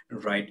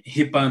 right?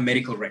 HIPAA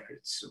medical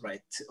records,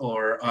 right?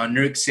 Or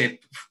NERC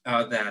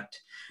that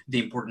the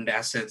important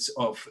assets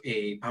of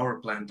a power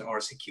plant are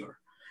secure,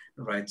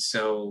 right?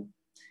 So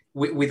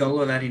with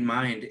all of that in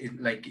mind,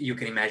 like you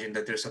can imagine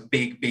that there's a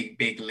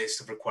big list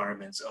of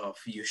requirements of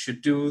you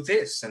should do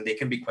this, and they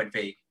can be quite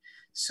vague.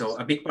 So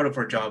a big part of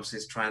our jobs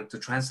is trying to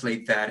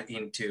translate that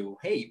into,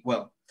 hey,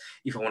 well,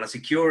 if I want to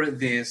secure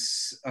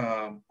this,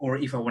 or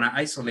if I want to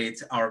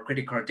isolate our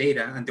credit card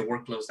data and the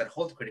workloads that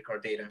hold credit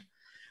card data,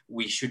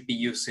 we should be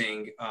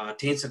using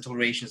taints and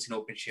tolerations in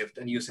OpenShift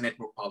and use a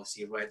network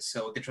policy, right?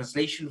 So the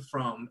translation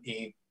from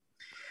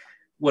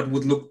what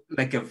would look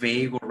like a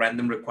vague or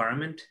random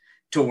requirement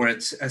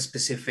towards a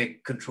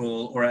specific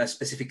control or a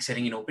specific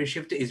setting in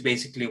OpenShift is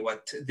basically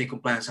what the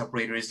compliance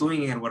operator is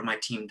doing and what my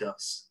team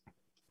does.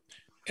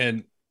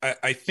 And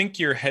I think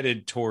you're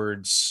headed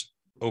towards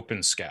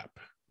OpenSCAP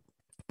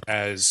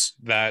as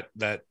that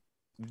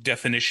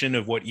definition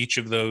of what each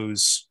of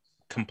those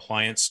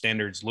compliance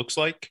standards looks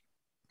like.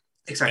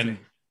 Exactly.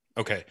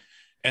 Okay.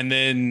 And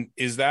then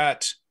is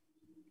that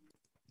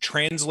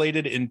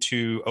translated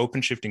into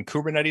OpenShift and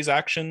Kubernetes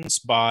actions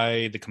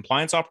by the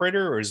compliance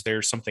operator, or is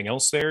there something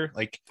else there?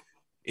 Like,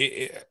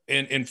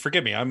 and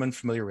forgive me, I'm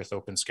unfamiliar with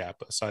OpenSCAP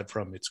aside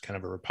from it's kind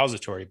of a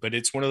repository, but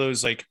it's one of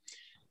those, like,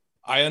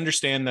 I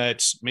understand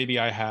that maybe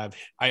I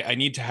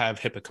need to have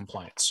HIPAA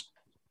compliance.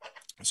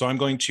 So I'm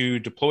going to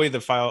deploy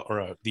the file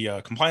or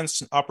the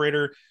compliance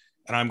operator,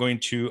 and I'm going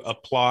to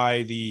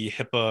apply the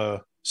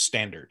HIPAA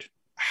standard.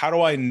 How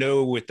do I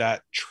know what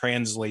that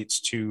translates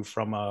to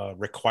from a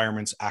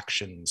requirements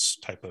actions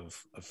type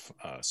of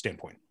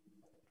standpoint?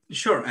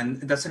 Sure,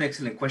 and that's an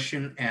excellent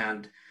question.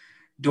 And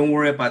don't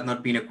worry about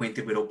not being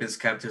acquainted with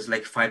OpenSCAP. There's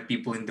like 5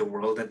 people in the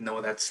world that know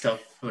that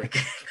stuff. Like,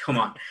 come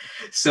on.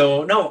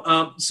 So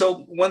no,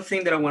 so one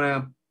thing that I want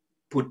to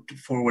put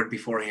forward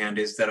beforehand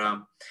is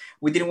that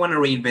we didn't want to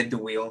reinvent the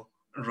wheel,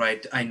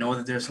 right? I know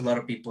that there's a lot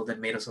of people that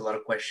made us a lot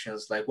of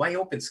questions like, why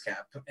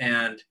OpenSCAP?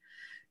 And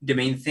the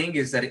main thing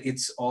is that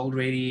it's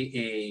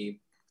already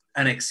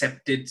an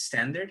accepted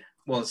standard.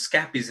 Well,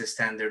 SCAP is a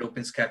standard.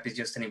 OpenSCAP is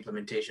just an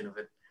implementation of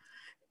it.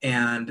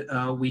 And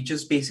we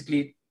just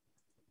basically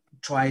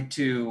try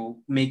to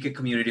make a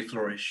community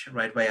flourish,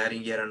 right, by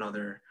adding yet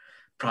another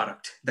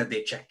product that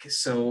they check.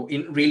 So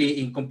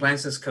in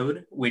compliance as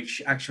code,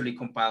 which actually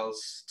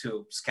compiles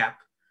to SCAP,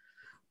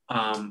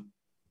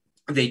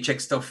 they check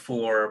stuff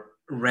for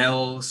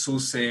RHEL,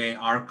 SUSE,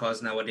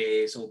 RCOS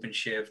nowadays,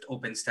 OpenShift,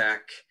 OpenStack.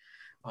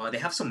 They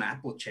have some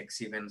Apple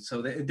checks even.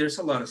 So there's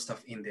a lot of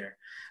stuff in there.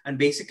 And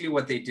basically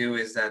what they do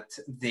is that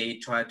they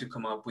try to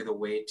come up with a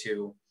way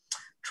to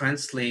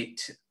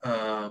translate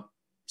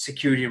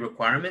security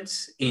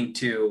requirements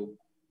into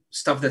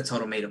stuff that's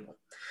automatable.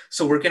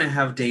 So we're going to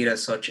have data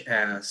such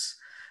as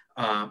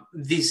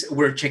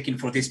we're checking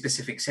for this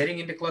specific setting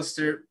in the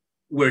cluster.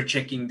 We're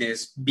checking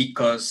this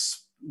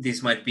because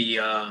this might be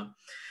a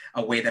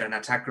way that an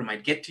attacker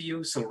might get to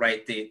you. So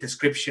write the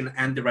description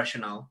and the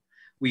rationale.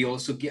 We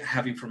also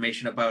have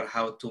information about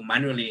how to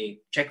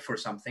manually check for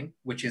something,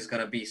 which is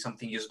going to be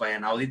something used by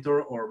an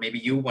auditor, or maybe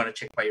you want to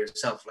check by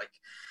yourself, like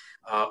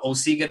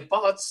OC get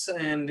pods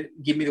and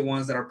give me the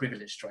ones that are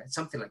privileged, right?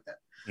 Something like that.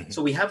 Mm-hmm.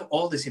 So we have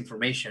all this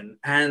information,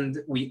 and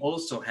we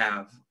also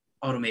have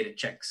automated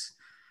checks,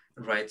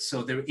 right?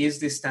 So there is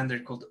this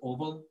standard called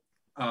OVAL,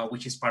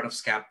 which is part of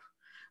SCAP,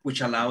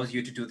 which allows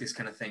you to do this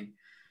kind of thing.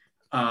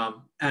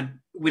 And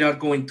without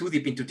going too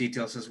deep into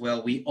details as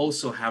well, we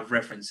also have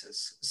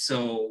references.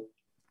 So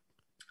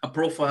a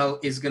profile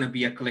is going to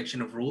be a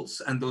collection of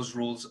rules, and those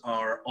rules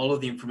are all of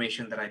the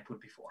information that I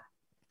put before,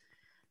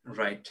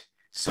 right?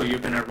 So you're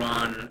going to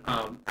run,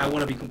 I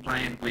want to be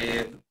compliant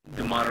with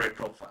the moderate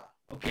profile.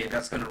 Okay,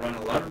 that's going to run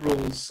a lot of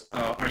rules.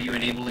 Are you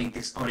enabling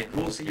these audit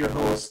rules in your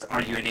host?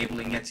 Are you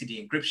enabling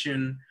etcd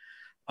encryption?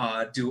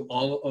 Do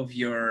all of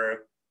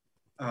your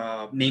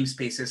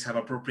namespaces have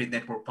appropriate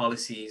network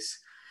policies?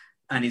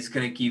 And it's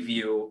going to give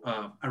you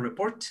a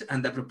report,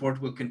 and that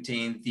report will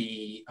contain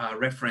the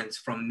reference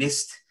from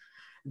NIST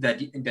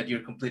that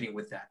you're completing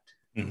with that,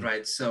 mm-hmm.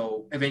 right?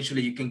 So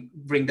eventually you can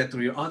bring that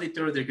to your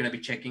auditor. They're going to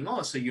be checking,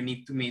 oh, so you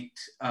need to meet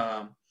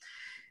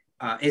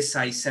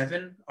SI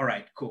 7. All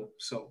right, cool.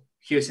 So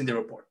here's in the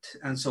report,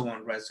 and so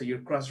on, right? So you're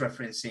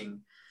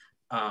cross-referencing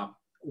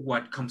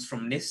what comes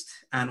from NIST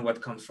and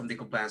what comes from the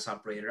compliance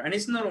operator. And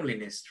it's not only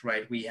NIST,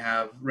 right? We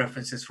have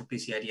references for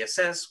PCI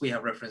DSS. We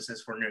have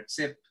references for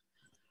NERC-CIP.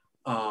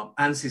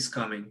 ANSI is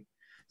coming.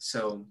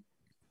 So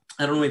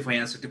I don't know if I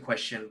answered the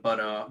question,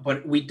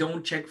 but we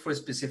don't check for a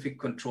specific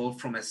control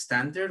from a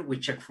standard. We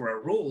check for a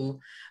rule,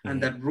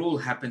 and that rule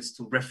happens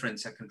to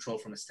reference a control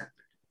from a standard.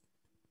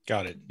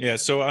 Got it. Yeah.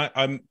 So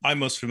I'm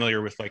most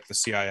familiar with like the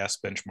CIS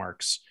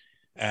benchmarks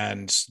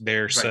and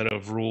their set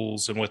of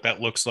rules and what that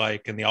looks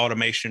like, and the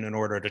automation in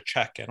order to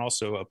check and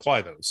also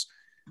apply those.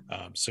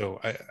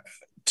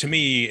 To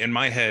me, in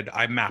my head,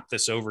 I map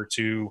this over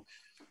to,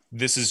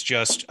 this is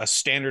just a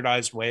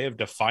standardized way of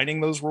defining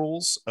those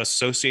rules,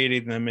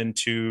 associating them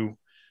into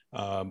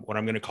what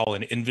I'm going to call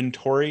an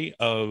inventory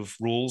of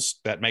rules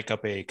that make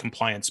up a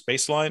compliance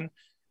baseline,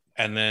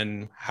 and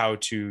then how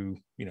to,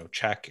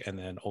 check and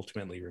then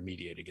ultimately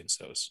remediate against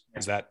those.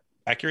 Is that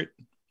accurate?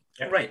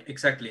 Yeah. Right,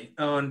 exactly.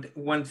 And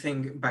one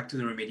thing back to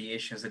the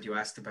remediations that you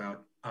asked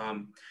about.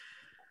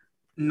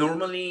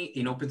 Normally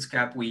in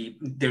OpenSCAP,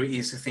 there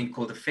is a thing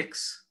called a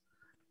fix,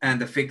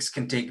 and the fix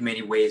can take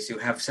many ways. You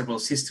have several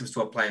systems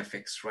to apply a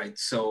fix, right?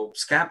 So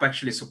SCAP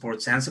actually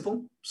supports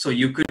Ansible, so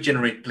you could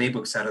generate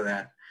playbooks out of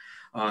that.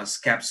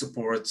 SCAP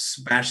supports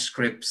bash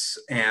scripts,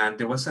 and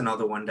there was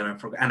another one that I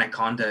forgot,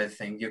 Anaconda, I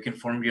think. You can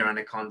form your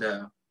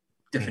Anaconda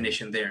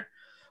definition there.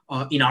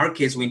 In our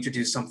case, we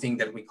introduced something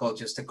that we call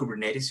just a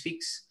Kubernetes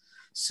fix.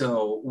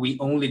 So we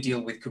only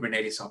deal with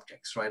Kubernetes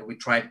objects, right? We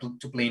try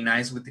to play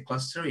nice with the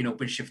cluster. In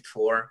OpenShift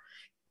 4,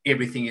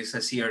 everything is a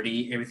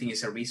CRD, everything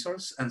is a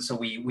resource. And so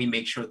we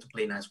make sure to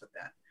play nice with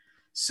that.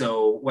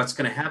 So what's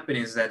going to happen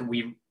is that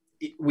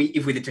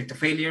if we detect a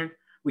failure,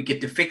 we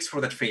get the fix for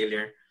that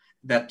failure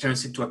that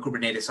turns into a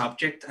Kubernetes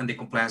object, and the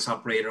compliance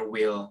operator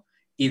will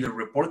either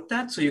report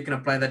that so you can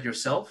apply that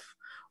yourself,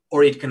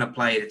 or it can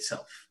apply it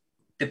itself.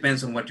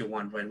 Depends on what you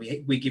want, right?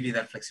 We give you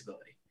that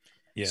flexibility.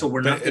 Yeah, so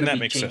we're not going to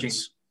be changing,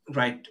 sense.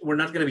 Right? We're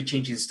not going to be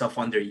changing stuff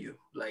under you.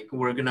 Like,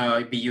 we're going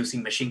to be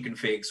using machine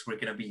configs. We're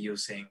going to be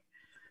using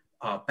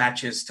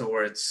patches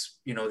towards,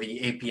 the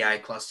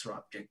API cluster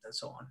object and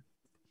so on.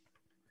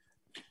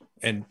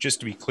 And just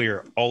to be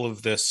clear, all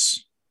of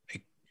this,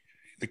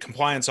 the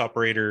compliance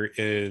operator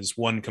is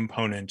one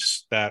component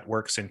that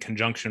works in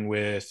conjunction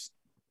with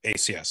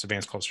ACS,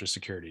 Advanced Cluster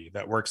Security,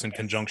 that works in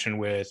conjunction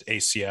with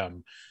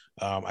ACM.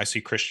 I see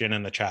Christian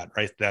in the chat,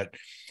 right? That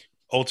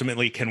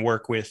ultimately can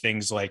work with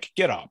things like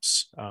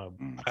GitOps.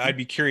 I'd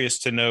be curious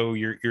to know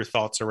your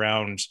thoughts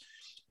around,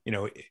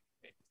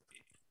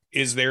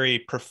 is there a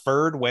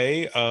preferred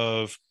way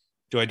of,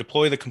 do I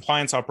deploy the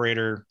compliance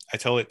operator? I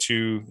tell it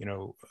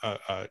to,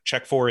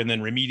 check for and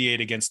then remediate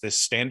against this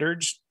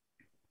standards.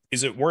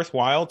 Is it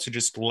worthwhile to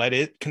just let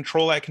it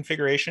control that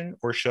configuration,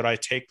 or should I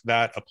take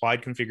that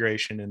applied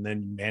configuration and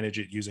then manage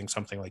it using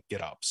something like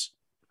GitOps?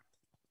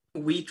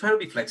 We try to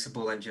be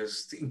flexible and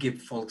just give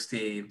folks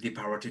the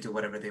power to do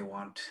whatever they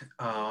want.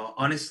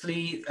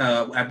 Honestly,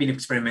 I've been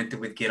experimenting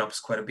with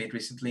GitOps quite a bit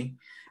recently.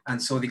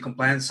 And so the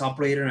compliance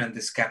operator and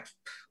the SCAP,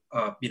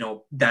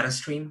 data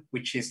stream,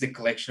 which is the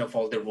collection of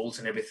all the rules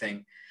and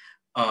everything,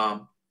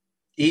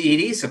 it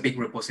is a big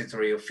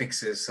repository of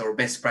fixes or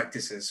best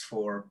practices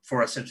for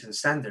a certain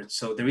standard.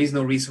 So there is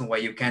no reason why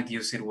you can't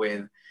use it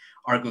with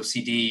Argo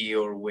CD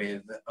or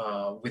with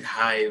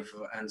Hive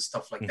and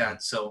stuff like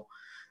that. So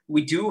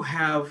we do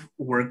have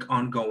work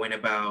ongoing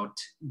about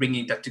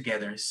bringing that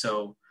together.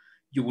 So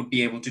you would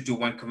be able to do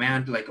one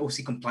command like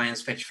OC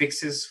compliance fetch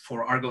fixes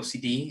for Argo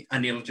CD,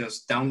 and it'll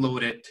just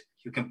download it.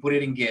 You can put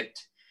it in Git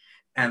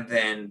and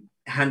then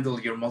handle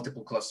your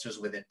multiple clusters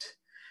with it.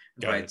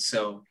 Right.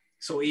 So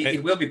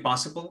it will be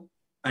possible,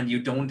 and you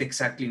don't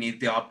exactly need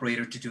the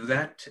operator to do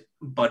that,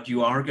 but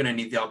you are going to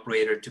need the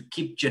operator to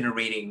keep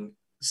generating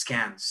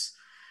scans.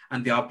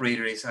 And the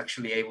operator is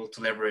actually able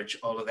to leverage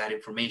all of that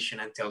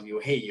information and tell you,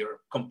 hey, you're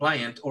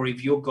compliant. Or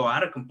if you go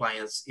out of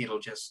compliance, it'll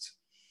just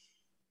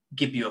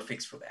give you a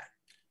fix for that.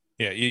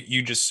 Yeah,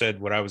 you just said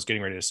what I was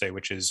getting ready to say,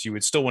 which is you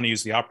would still want to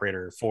use the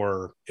operator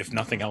for, if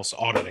nothing else,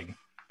 auditing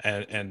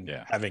and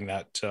having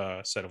that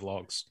set of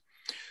logs.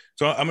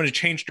 So I'm going to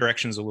change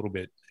directions a little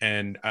bit,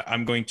 and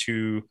I'm going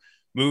to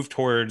move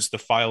towards the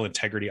file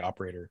integrity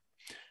operator.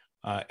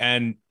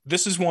 And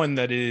this is one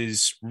that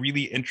is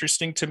really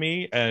interesting to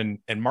me. And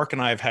Mark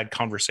and I have had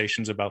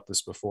conversations about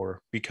this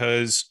before,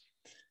 because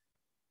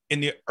in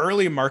the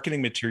early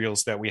marketing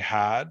materials that we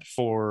had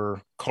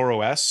for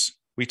CoreOS,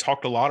 we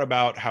talked a lot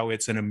about how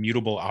it's an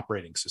immutable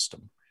operating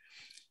system.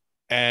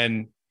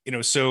 And,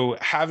 so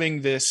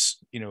having this,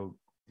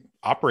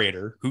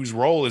 operator whose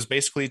role is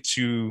basically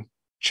to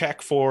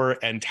check for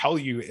and tell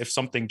you if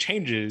something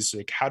changes,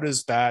 like how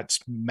does that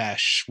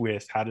mesh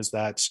with, how does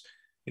that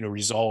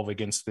resolve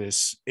against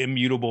this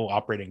immutable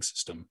operating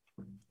system?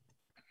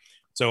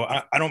 So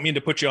I don't mean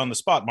to put you on the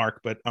spot,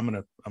 Mark, but I'm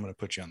gonna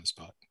put you on the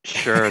spot.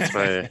 Sure,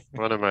 it's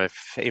one of my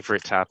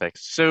favorite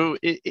topics. So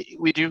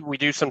we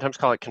do sometimes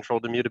call it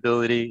controlled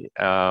immutability,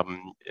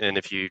 and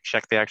if you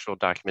check the actual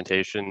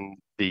documentation,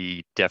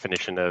 the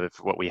definition of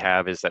what we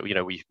have is that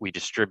we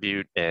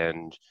distribute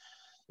and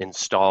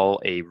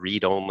install a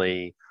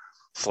read-only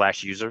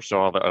 /user, so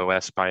all the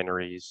OS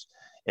binaries,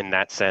 In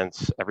that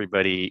sense,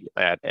 everybody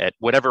at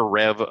whatever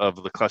rev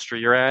of the cluster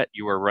you're at,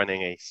 you are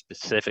running a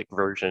specific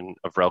version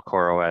of Red Hat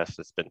CoreOS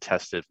that's been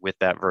tested with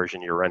that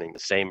version. You're running the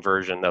same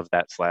version of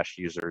that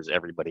 /user as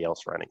everybody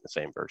else running the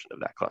same version of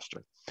that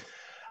cluster.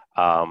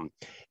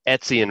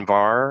 Etsy and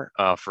var,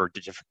 for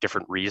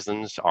different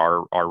reasons,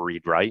 are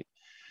read-write.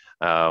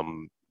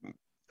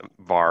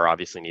 Var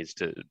obviously needs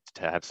to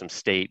have some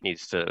state,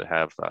 needs to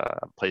have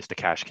a place to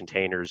cache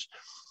containers.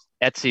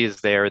 Etsy is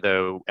there,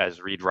 though,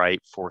 as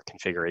read-write for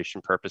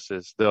configuration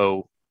purposes,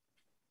 though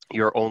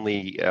you're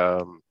only,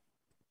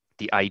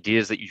 the idea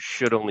is that you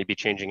should only be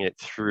changing it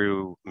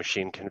through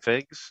machine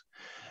configs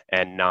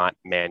and not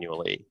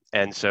manually.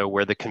 And so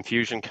where the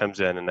confusion comes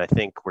in, and I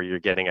think where you're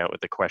getting at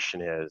with the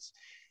question is,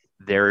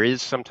 there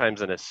is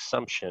sometimes an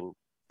assumption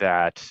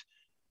that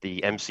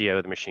the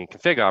MCO, the machine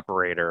config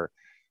operator,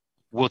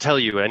 will tell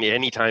you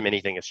anytime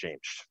anything has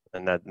changed,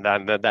 and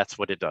that's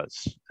what it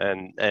does,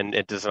 and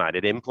it does not.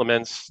 It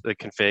implements the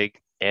config,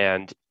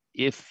 and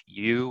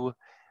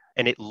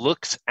it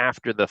looks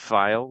after the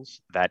files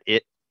that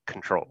it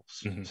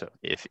controls. Mm-hmm. So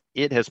if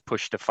it has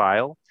pushed a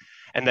file,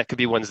 and that could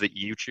be ones that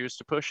you choose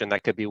to push, and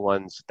that could be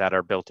ones that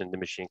are built into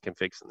machine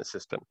configs in the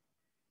system.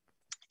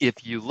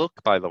 If you look,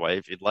 by the way,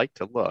 if you'd like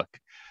to look,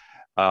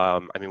 I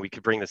mean, we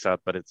could bring this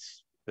up, but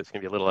it's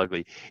gonna be a little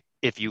ugly.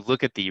 If you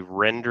look at the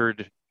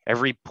rendered,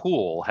 every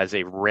pool has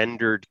a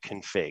rendered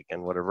config,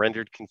 and what a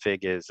rendered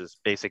config is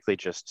basically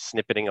just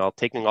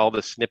taking all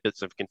the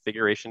snippets of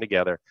configuration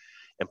together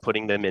and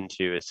putting them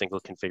into a single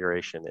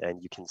configuration,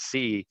 and you can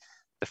see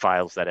the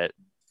files that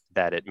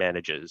it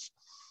manages.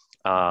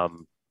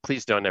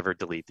 Please don't ever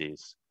delete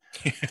these.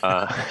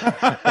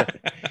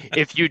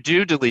 If you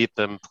do delete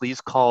them,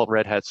 please call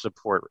Red Hat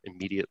support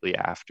immediately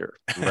after.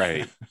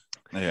 Right.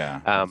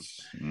 Yeah.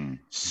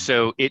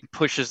 So it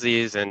pushes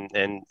these, and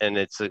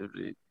it's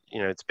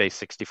it's base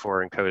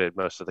 64 encoded,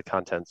 most of the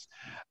contents,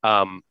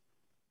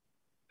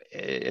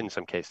 in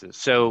some cases.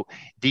 So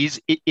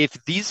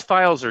if these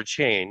files are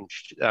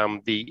changed,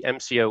 the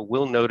MCO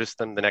will notice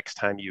them the next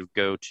time you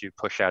go to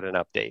push out an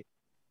update.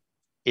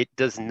 It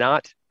does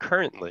not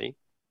currently,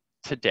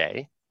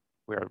 today,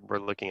 we're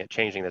looking at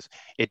changing this,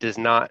 it does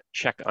not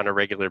check on a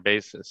regular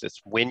basis.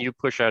 It's when you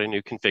push out a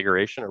new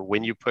configuration or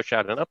when you push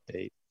out an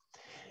update,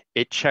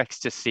 it checks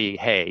to see,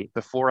 hey,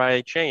 before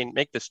I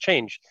make this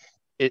change,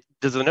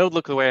 does the node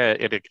look the way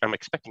I'm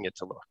expecting it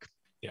to look?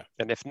 Yeah.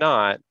 And if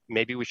not,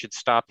 maybe we should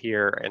stop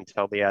here and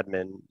tell the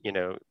admin,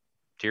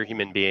 dear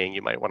human being,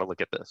 you might want to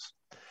look at this.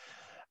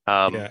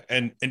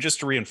 And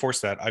just to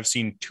reinforce that, I've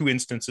seen 2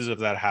 instances of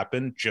that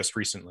happen just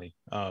recently.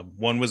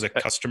 One was a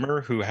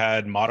customer who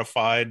had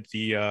modified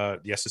the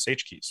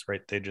SSH keys,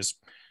 right? I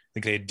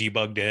think they had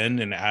debugged in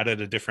and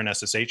added a different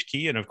SSH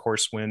key. And of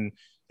course, when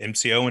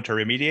MCO went to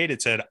remediate,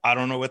 it said, I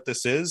don't know what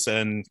this is,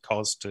 and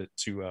caused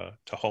to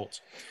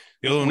halt.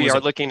 We are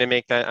looking to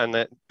make that, on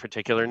that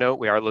particular note,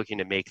 we are looking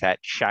to make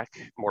that check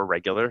more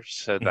regular,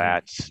 so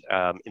that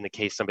in the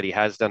case somebody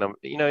has done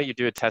you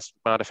do a test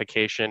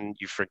modification,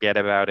 you forget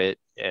about it,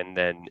 and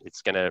then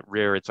it's going to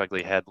rear its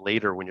ugly head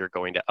later when you're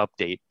going to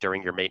update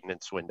during your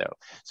maintenance window.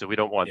 So we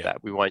don't want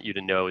that. We want you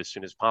to know as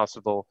soon as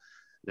possible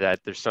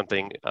that there's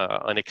something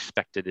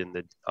unexpected in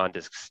the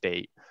on-disk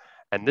state.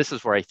 And this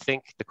is where I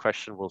think the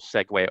question will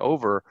segue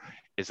over,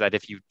 is that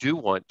if you do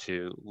want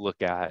to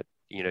look at,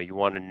 you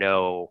want to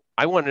know,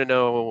 I want to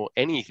know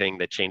anything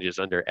that changes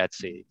under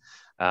Etsy,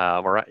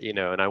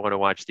 and I want to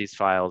watch these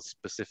files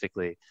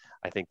specifically.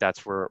 I think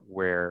that's where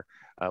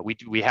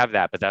we have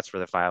that, but that's where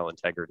the file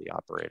integrity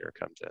operator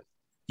comes in.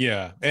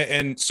 Yeah,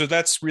 and so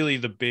that's really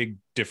the big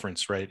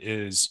difference, right?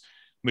 Is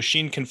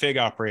machine config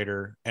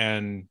operator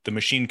and the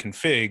machine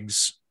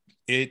configs,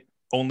 it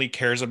only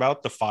cares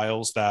about the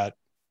files that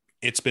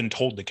it's been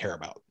told to care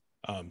about.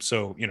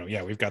 So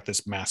we've got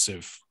this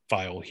massive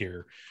file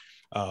here.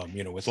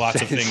 With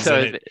lots of things so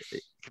in it.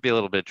 It could be a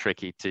little bit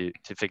tricky to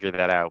figure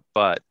that out,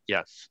 but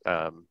yes,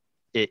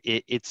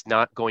 it's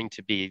not going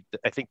to be,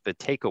 I think the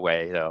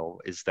takeaway though,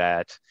 is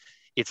that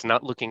it's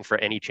not looking for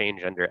any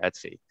change under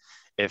Etsy.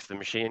 If the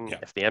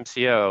if the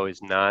MCO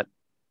is not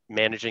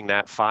managing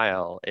that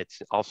file, it's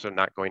also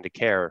not going to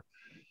care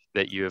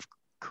that you have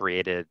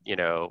created,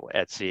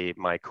 Etsy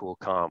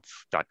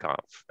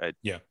mycoolconf.conf.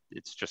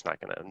 It's just not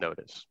going to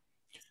notice.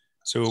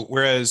 So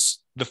whereas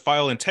the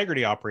file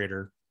integrity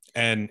operator,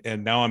 and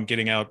now I'm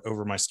getting out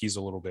over my skis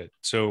a little bit.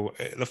 So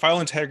the file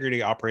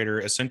integrity operator,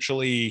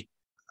 essentially,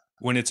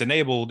 when it's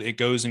enabled, it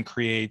goes and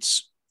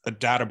creates a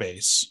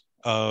database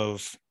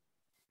of,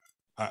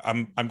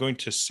 I'm going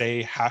to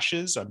say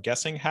hashes, I'm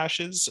guessing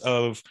hashes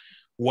of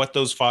what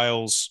those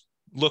files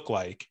look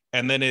like.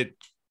 And then it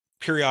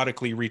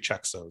periodically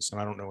rechecks those. And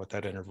I don't know what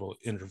that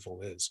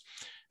interval is.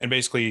 And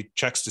basically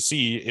checks to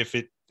see if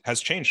it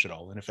has changed at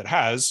all. And if it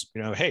has,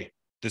 hey,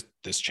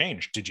 this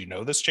changed. Did you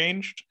know this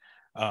changed?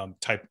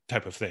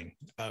 Type of thing.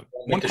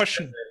 One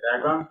question.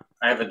 Diagram.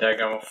 I have a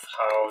diagram of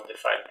how the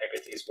file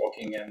integrity is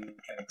working and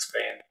can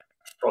explain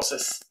the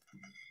process.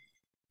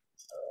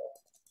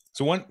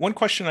 So one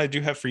question I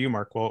do have for you,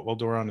 Mark, while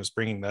Doron is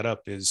bringing that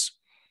up, is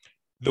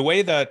the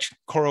way that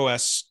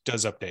CoreOS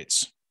does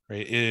updates,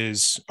 right,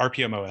 is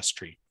RPM-OS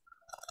tree.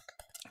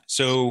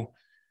 So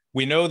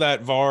we know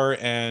that var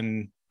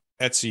and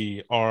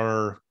etc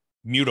are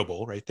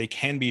mutable, right? They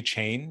can be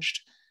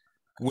changed.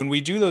 When we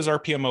do those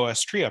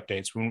RPM-OS tree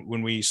updates,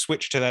 when we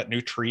switch to that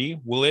new tree,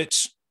 will it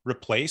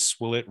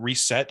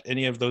reset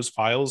any of those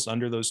files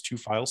under those two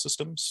file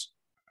systems?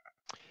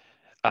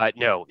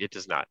 No, it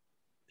does not.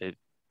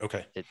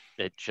 Okay.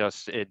 It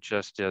just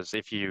does.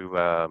 If you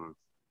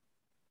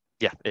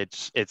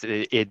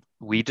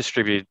we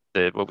distribute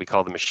what we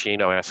call the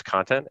machine OS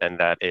content, and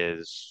that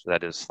is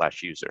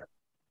 /user.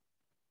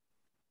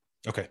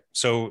 Okay,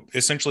 so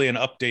essentially an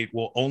update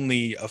will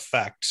only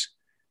affect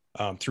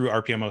through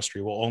RPM-OS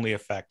tree will only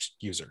affect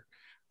user.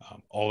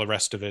 All the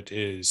rest of it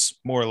is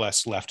more or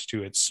less left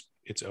to its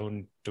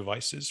own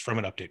devices from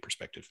an update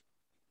perspective.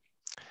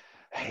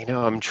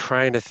 I'm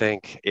trying to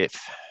think if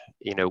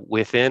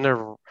within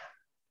a.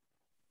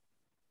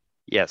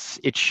 Yes,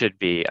 it should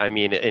be. I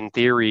mean, in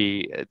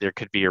theory, there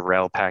could be a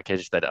rel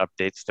package that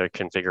updates their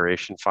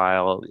configuration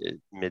file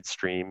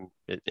midstream.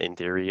 In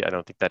theory, I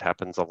don't think that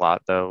happens a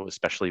lot, though,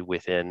 especially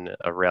within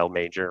a rel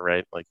major,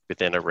 right? Like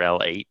within a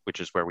rel 8, which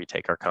is where we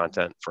take our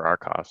content for our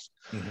costs.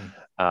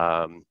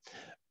 Mm-hmm.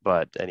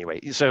 But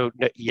anyway, so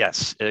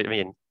yes, I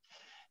mean,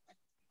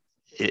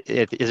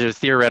 it is a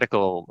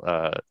theoretical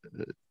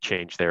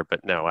change there,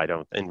 but no, I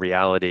don't. In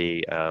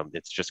reality,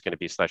 it's just going to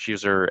be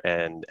 /user,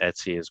 and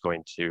etc is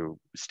going to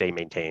stay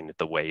maintained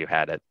the way you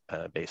had it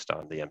based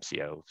on the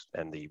MCO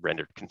and the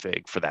rendered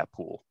config for that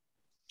pool.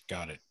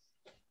 Got it.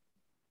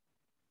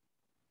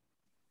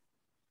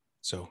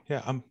 So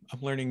yeah, I'm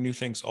learning new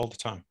things all the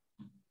time.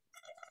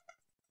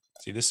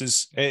 See, this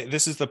is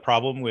the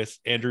problem with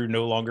Andrew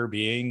no longer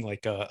being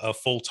like a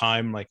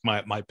full-time, like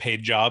my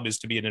paid job is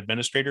to be an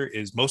administrator,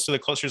 is most of the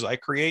clusters I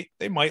create,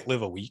 they might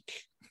live a week.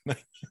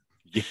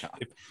 Yeah.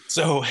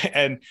 So,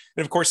 and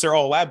of course they're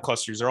all lab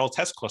clusters, they're all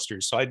test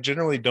clusters. So I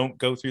generally don't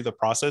go through the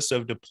process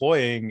of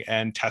deploying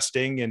and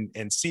testing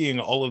and seeing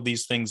all of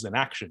these things in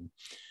action.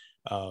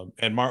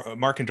 And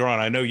Mark and Doron,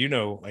 I know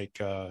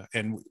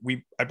and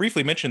I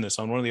briefly mentioned this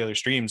on one of the other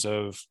streams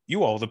of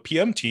the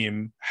PM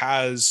team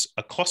has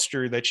a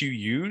cluster that you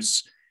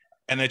use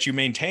and that you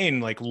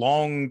maintain like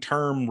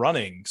long-term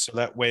running. So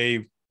that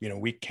way,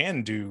 we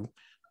can do,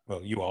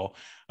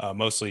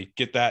 mostly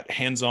get that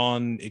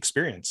hands-on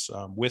experience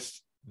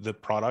with the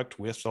product,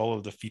 with all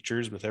of the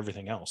features, with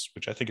everything else,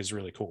 which I think is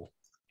really cool.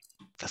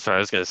 That's what I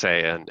was going to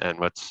say. And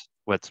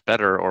what's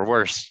better or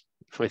worse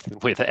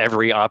with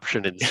every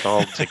option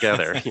installed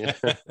together.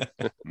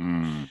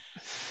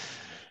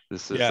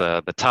 This is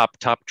the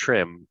top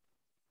trim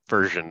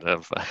version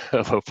of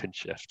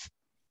OpenShift.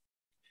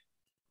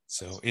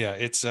 So yeah,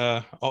 it's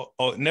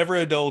never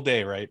a dull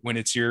day, right? When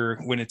it's your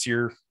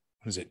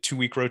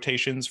 2-week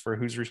rotations for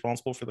who's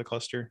responsible for the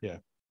cluster. Yeah.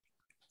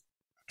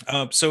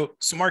 So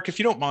Mark, if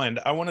you don't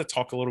mind, I want to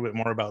talk a little bit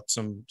more about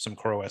some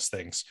CoreOS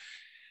things.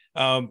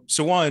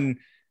 So one,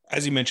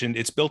 as you mentioned,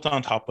 it's built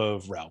on top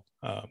of RHEL.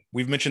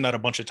 We've mentioned that a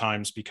bunch of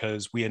times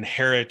because we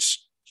inherit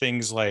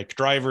things like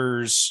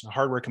drivers,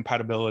 hardware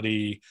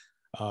compatibility,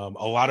 a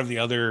lot of the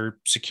other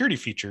security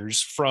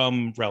features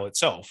from RHEL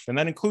itself. And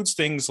that includes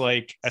things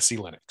like SE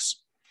Linux.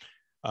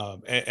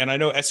 And I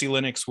know SE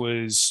Linux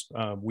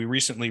we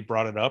recently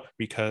brought it up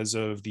because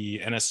of the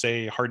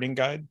NSA hardening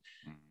guide.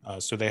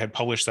 So they had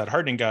published that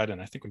hardening guide,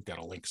 and I think we've got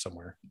a link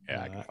somewhere.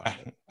 Yeah,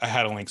 I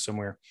had a link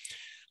somewhere.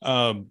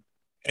 And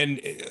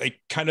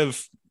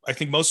I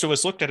think most of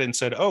us looked at it and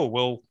said, oh,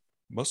 well,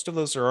 most of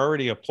those are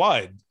already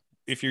applied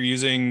if you're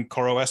using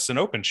CoreOS and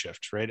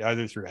OpenShift, right?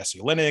 Either through SE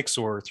Linux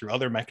or through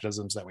other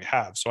mechanisms that we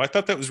have. So I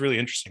thought that was really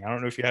interesting. I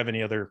don't know if you have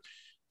any other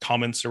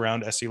comments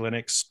around SE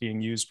Linux being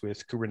used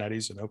with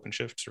Kubernetes and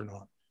OpenShift or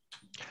not.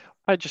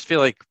 I just feel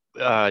like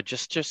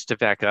just to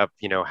back up,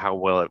 how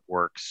well it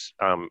works,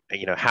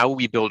 how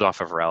we build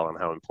off of RHEL and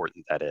how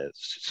important that is.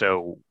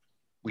 So,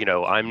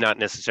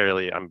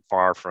 I'm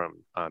far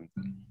from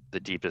the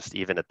deepest,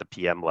 even at the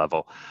PM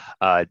level,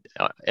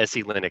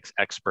 SE Linux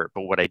expert.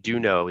 But what I do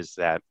know is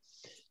that,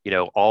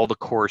 all the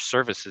core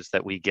services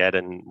that we get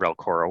in RHEL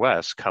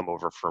CoreOS come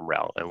over from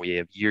RHEL, and we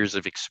have years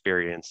of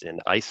experience in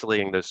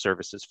isolating those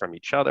services from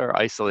each other,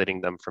 isolating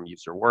them from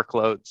user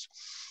workloads.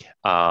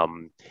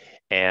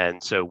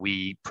 And so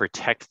we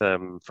protect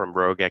them from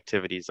rogue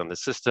activities on the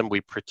system.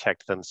 We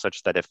protect them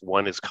such that if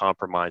one is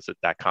compromised,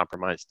 that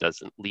compromise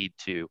doesn't lead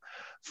to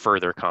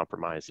further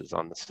compromises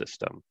on the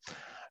system.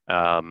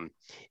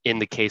 In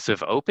the case of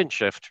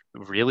OpenShift,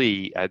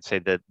 really, I'd say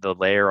that the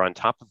layer on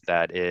top of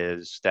that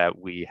is that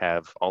we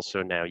have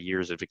also now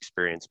years of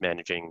experience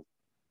managing,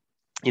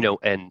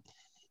 and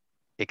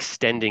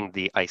extending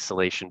the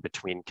isolation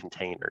between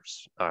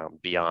containers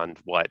beyond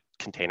what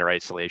container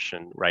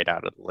isolation right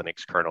out of the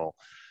Linux kernel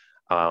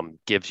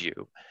gives you.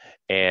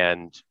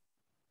 And,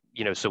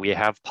 so we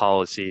have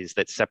policies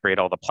that separate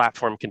all the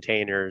platform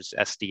containers,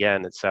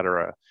 SDN, et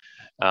cetera,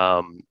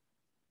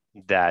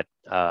 that,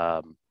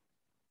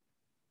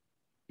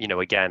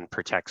 again,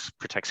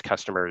 protects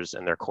customers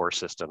and their core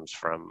systems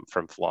from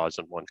flaws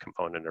in one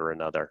component or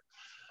another.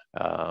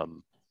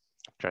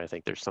 trying to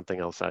think. There's something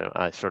else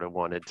I sort of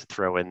wanted to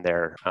throw in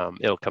there.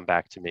 It'll come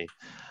back to me.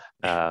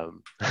 I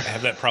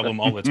have that problem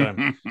all the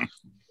time.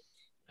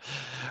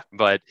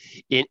 But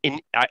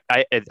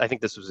I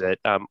think this was it.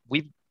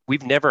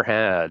 We've never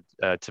had,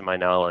 to my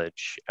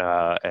knowledge,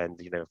 and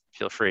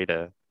feel free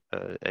to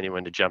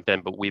anyone to jump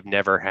in, but we've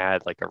never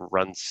had like a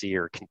run C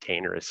or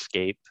container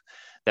escape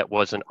that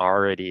wasn't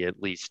already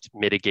at least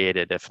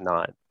mitigated, if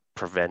not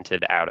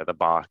prevented out of the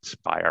box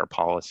by our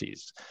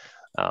policies.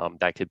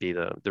 That could be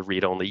the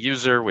read-only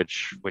user,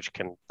 which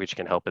can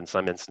help in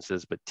some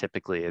instances, but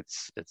typically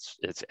it's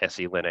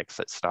SE Linux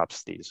that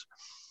stops these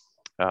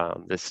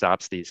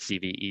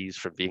CVEs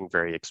from being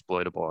very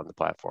exploitable on the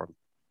platform.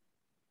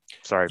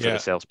 Sorry for the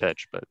sales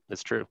pitch, but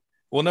it's true.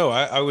 Well, no,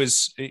 I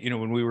was,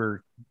 when we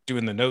were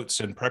doing the notes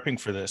and prepping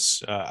for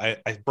this,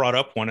 I brought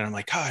up one and I'm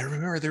like, I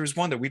remember there was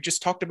one that we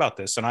just talked about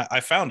this, and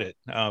I found it,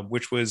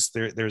 which was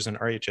there's an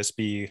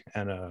RHSB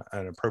and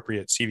an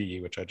appropriate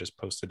CVE, which I just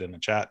posted in the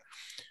chat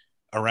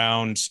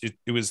around.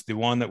 It was the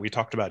one that we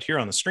talked about here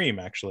on the stream,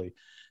 actually,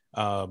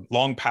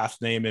 long path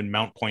name and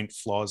mount point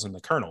flaws in the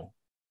kernel.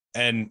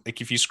 And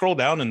like, if you scroll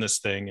down in this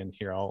thing, and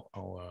here I'll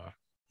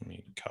let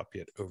me copy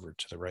it over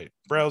to the right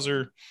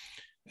browser,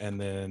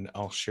 and then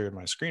I'll share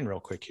my screen real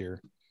quick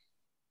here.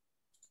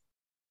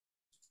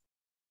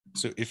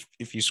 So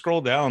if you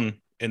scroll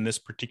down in this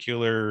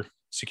particular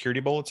security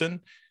bulletin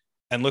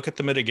and look at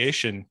the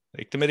mitigation,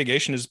 like the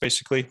mitigation is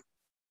basically,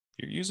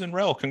 you're using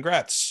RHEL,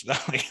 congrats.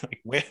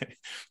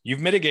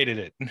 You've mitigated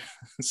it.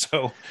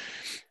 So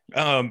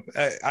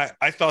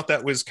I thought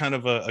that was kind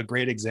of a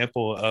great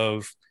example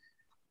of,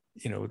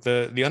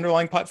 the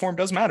underlying platform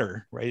does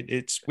matter, right?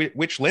 It's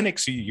which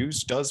Linux you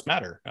use does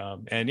matter.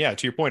 And yeah,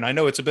 to your point, I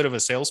know it's a bit of a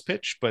sales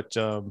pitch, but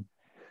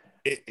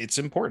it's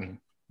important.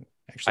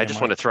 Actually, I just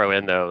want to throw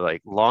in though,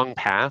 like long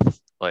path,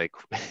 like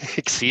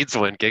exceeds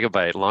 1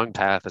 gigabyte. Long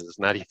path is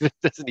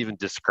doesn't even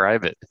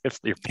describe it if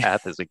your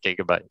path is a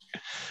gigabyte.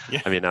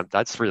 Yeah. I mean,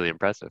 that's really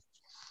impressive.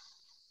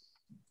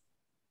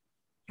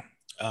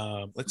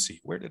 Let's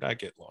see, where did I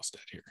get lost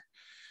at here?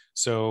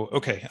 So,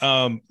 okay.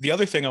 The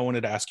other thing I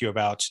wanted to ask you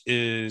about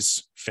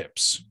is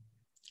FIPS.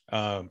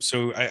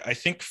 So I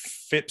think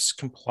FIPS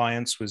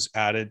compliance was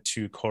added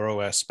to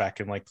CoreOS back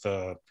in like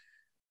the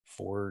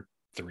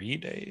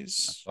 4.3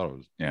 days. I thought it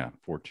was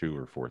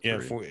 4.2 or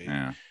 4.3.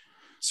 Yeah.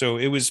 So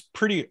it was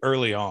pretty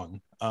early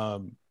on.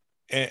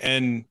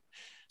 And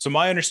so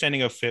my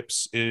understanding of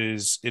FIPS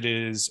is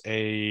it's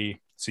a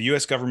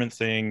US government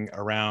thing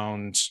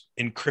around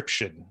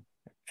encryption,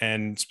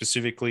 and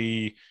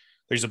specifically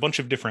there's a bunch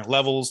of different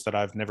levels that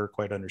I've never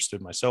quite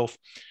understood myself.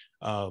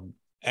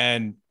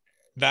 And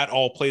that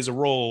all plays a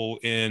role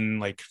in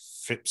like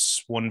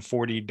FIPS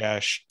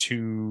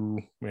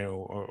 140-2,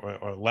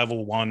 or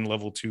level 1,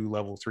 level 2,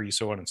 level 3,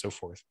 so on and so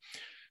forth.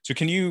 So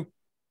can you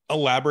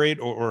elaborate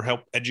or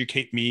help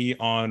educate me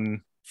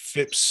on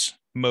FIPS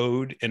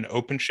mode in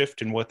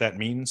OpenShift and what that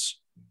means?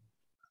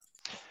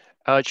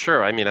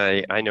 Sure. I mean,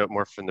 I know it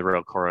more from the Red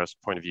Hat CoreOS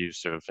point of view,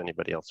 so if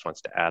anybody else wants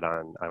to add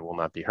on, I will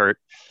not be hurt.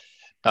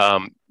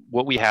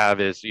 What we have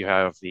is you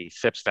have the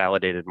FIPS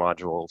validated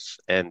modules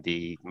and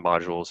the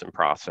modules in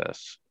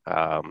process.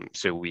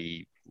 So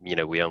we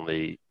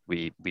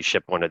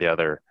ship one or the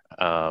other,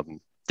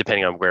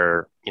 depending on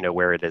where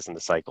it is in the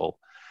cycle.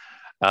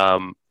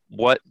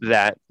 What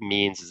that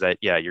means is that,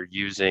 you're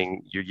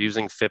using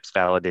FIPS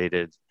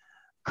validated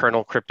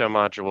kernel crypto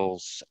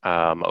modules,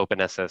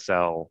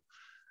 OpenSSL,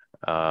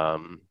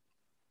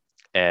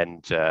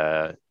 and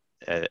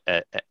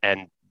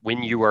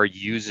when you are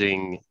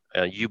using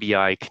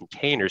UBI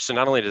containers, so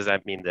not only does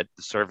that mean that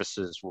the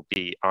services will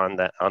be on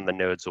the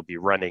nodes will be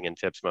running in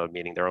FIPS mode,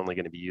 meaning they're only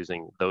going to be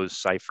using those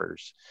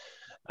ciphers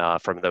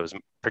from those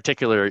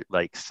particular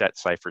like set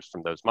ciphers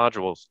from those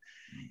modules.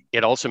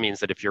 It also means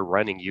that if you're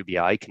running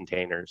UBI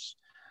containers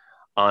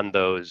on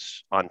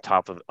OpenShift,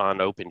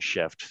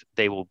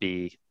 they will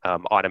be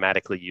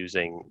automatically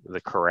using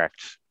the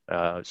correct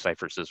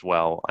ciphers as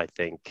well. I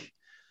don't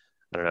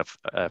know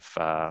if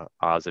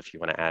Oz, if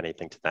you want to add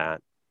anything to that,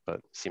 but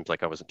it seems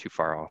like I wasn't too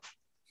far off.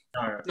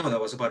 No,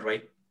 that was about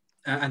right.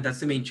 And that's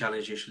the main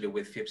challenge usually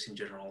with FIPS in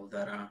general,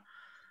 that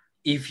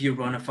if you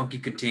run a funky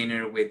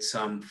container with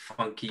some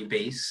funky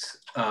base,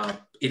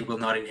 it will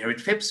not inherit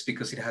FIPS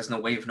because it has no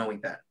way of knowing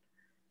that,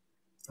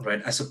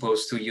 right? As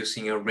opposed to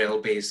using a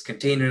RHEL-based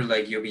container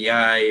like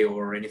UBI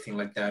or anything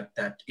like that,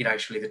 that it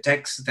actually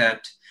detects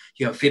that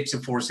you have FIPS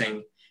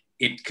enforcing,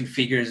 it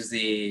configures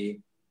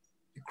the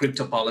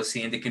crypto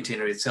policy in the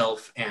container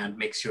itself and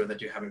makes sure that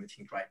you have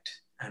everything right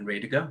and ready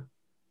to go.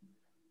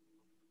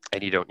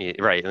 And you don't need,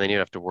 right, and then you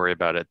don't have to worry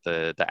about it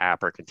the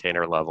app or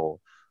container level.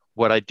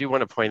 What I do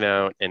want to point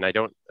out, and I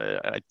don't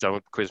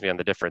quiz me on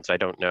the difference, I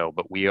don't know,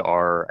 but we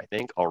are, I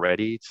think,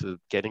 already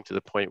getting to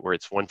the point where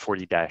it's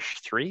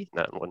 140-3,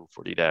 not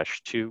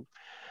 140-2.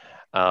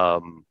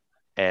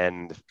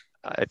 And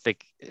I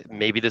think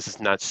maybe this is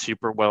not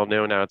super well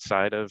known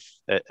outside of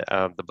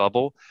the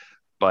bubble,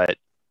 but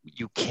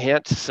you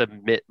can't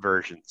submit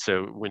versions.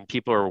 So when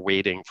people are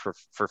waiting for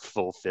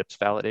full FIPS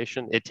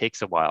validation, it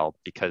takes a while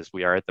because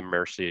we are at the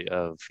mercy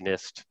of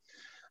NIST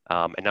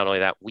And not only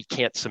that, we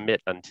can't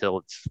submit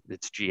until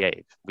it's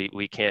GA.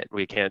 We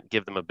can't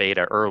give them a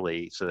beta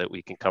early so that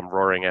we can come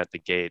roaring at the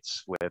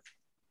gates with,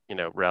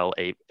 rel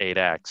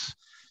 8x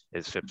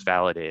is FIPS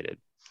validated.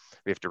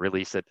 We have to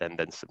release it and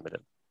then submit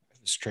it.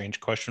 Strange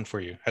question for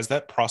you. Has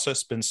that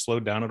process been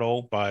slowed down at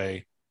all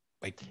by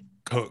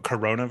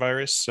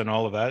coronavirus and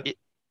all of that?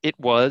 It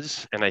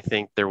was, and I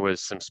think there was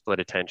some split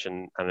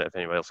attention. I don't know if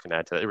anybody else can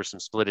add to that. There was some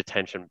split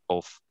attention,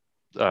 both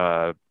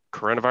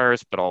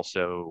coronavirus, but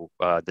also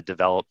the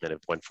development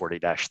of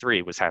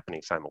 140-3 was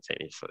happening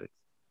simultaneously.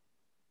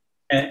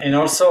 And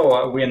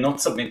also, we are not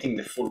submitting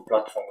the full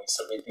platform. We're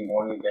submitting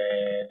only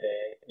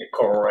the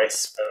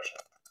CoreOS version.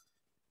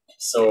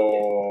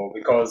 So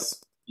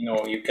because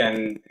you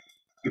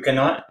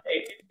cannot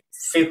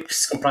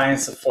FIPS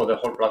compliance for the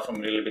whole platform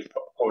a little bit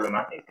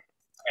problematic.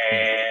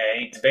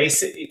 It's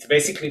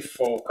basically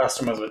for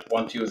customers that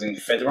want to use in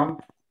FedRAMP,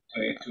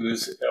 to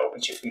use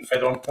OpenShift in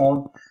FedRAMP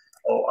mode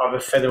or other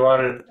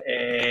federal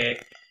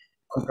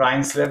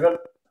compliance level,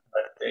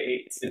 but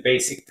it's the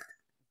basic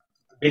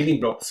building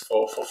blocks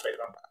for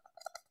FedRAMP.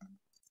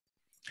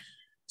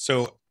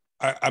 So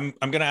I'm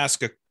going to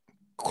ask a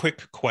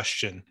quick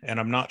question, and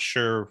I'm not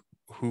sure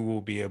who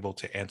will be able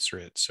to answer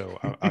it. So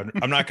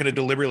I'm not going to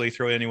deliberately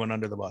throw anyone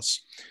under the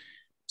bus.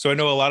 So I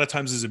know a lot of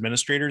times as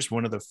administrators,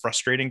 one of the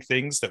frustrating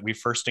things that we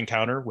first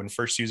encounter when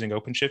first using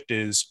OpenShift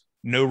is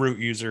no root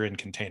user in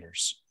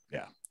containers.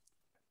 Yeah.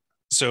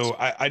 So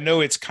I know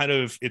it's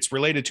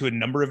related to a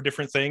number of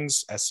different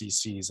things,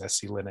 SCCs,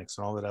 SC Linux,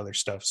 and all that other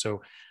stuff.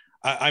 So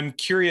I'm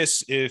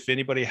curious if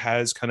anybody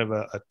has kind of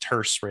a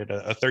terse, right,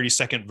 a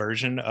 30-second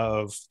version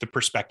of the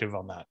perspective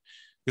on that.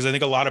 Because I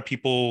think a lot of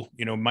people,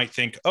 might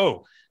think,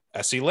 oh,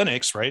 SC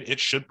Linux, right?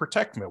 It should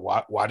protect me.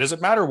 Why does it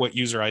matter what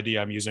user ID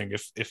I'm using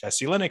if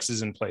SC Linux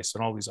is in place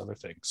and all these other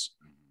things?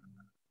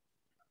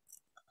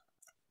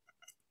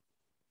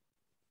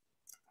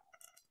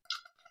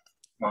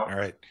 Wow. All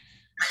right.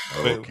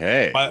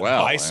 Okay.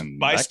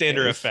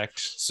 Bystander effect.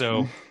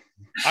 So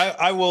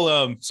I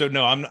will. So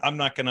no, I'm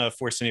not going to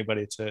force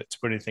anybody to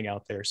put anything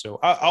out there. So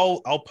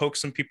I'll poke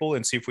some people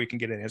and see if we can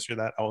get an answer to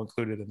that. I'll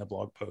include it in the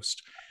blog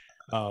post.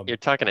 You're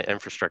talking to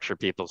infrastructure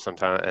people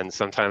sometimes, and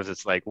sometimes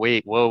it's like,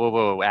 wait,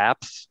 whoa,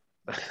 apps.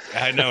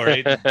 I know,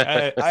 right?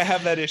 I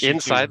have that issue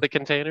inside too. The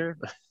container.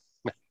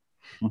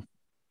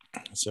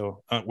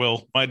 So,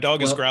 my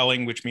dog is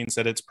growling, which means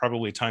that it's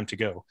probably time to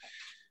go.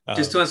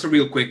 Just to answer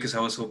real quick, because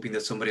I was hoping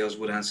that somebody else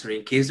would answer.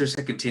 In case there's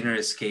a container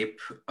escape,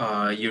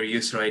 your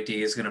user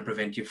ID is going to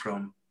prevent you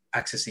from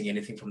accessing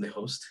anything from the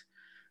host.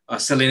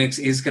 Linux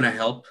is going to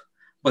help,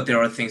 but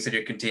there are things that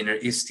your container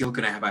is still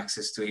going to have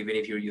access to, even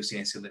if you're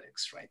using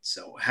Linux, right?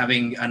 So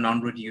having a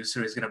non-root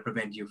user is going to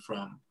prevent you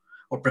from,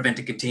 or prevent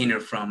a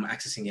container from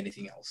accessing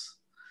anything else.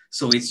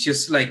 So it's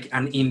just like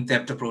an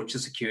in-depth approach to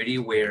security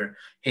where,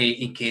 hey,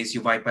 in case you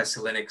bypass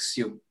Linux,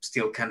 you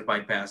still can't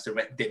bypass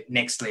the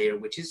next layer,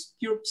 which is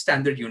your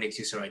standard Unix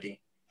user ID.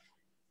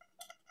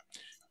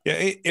 Yeah,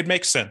 it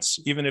makes sense,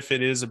 even if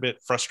it is a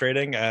bit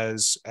frustrating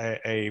as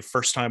a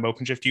first-time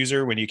OpenShift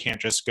user when you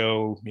can't just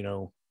go,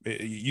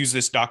 use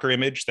this Docker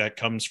image that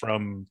comes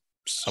from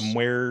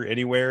somewhere,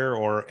 anywhere,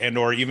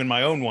 or even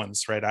my own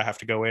ones, right? I have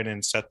to go in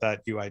and set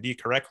that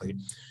UID correctly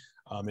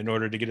in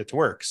order to get it to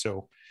work.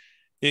 So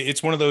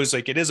it's one of those,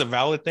 like, it is a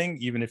valid thing,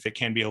 even if it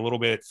can be a little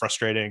bit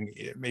frustrating,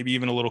 maybe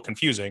even a little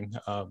confusing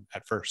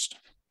at first.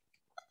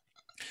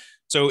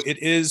 So it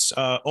is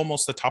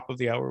almost the top of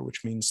the hour,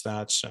 which means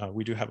that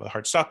we do have a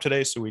hard stop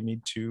today. So we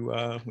need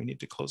to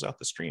close out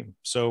the stream.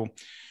 So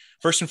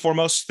first and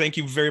foremost, thank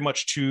you very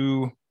much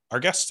to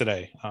our guests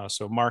today.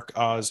 So Mark,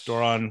 Oz,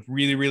 Doron,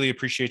 really, really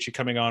appreciate you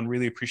coming on.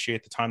 Really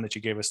appreciate the time that you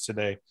gave us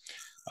today.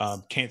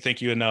 Can't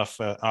thank you enough,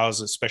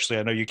 Oz, especially.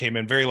 I know you came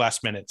in very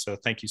last minute, so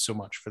thank you so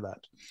much for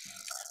that.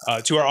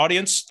 To our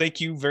audience,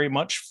 thank you very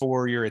much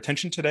for your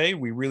attention today.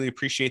 We really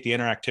appreciate the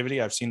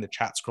interactivity. I've seen the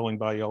chat scrolling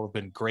by. Y'all have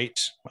been great.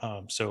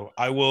 So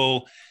I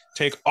will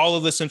take all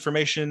of this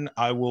information.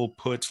 I will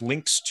put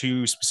links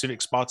to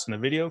specific spots in the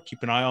video.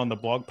 Keep an eye on the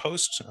blog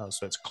post.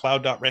 So it's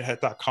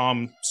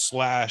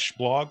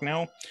cloud.redhat.com/blog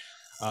now.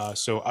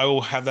 So I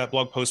will have that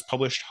blog post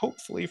published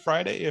hopefully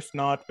Friday, if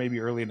not, maybe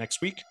early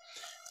next week.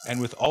 And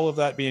with all of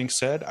that being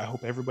said, I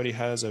hope everybody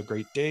has a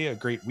great day, a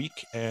great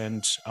week,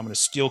 and I'm going to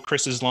steal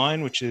Chris's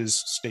line, which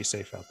is stay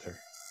safe out there.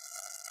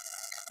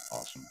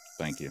 Awesome.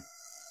 Thank you.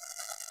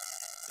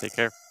 Take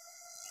care.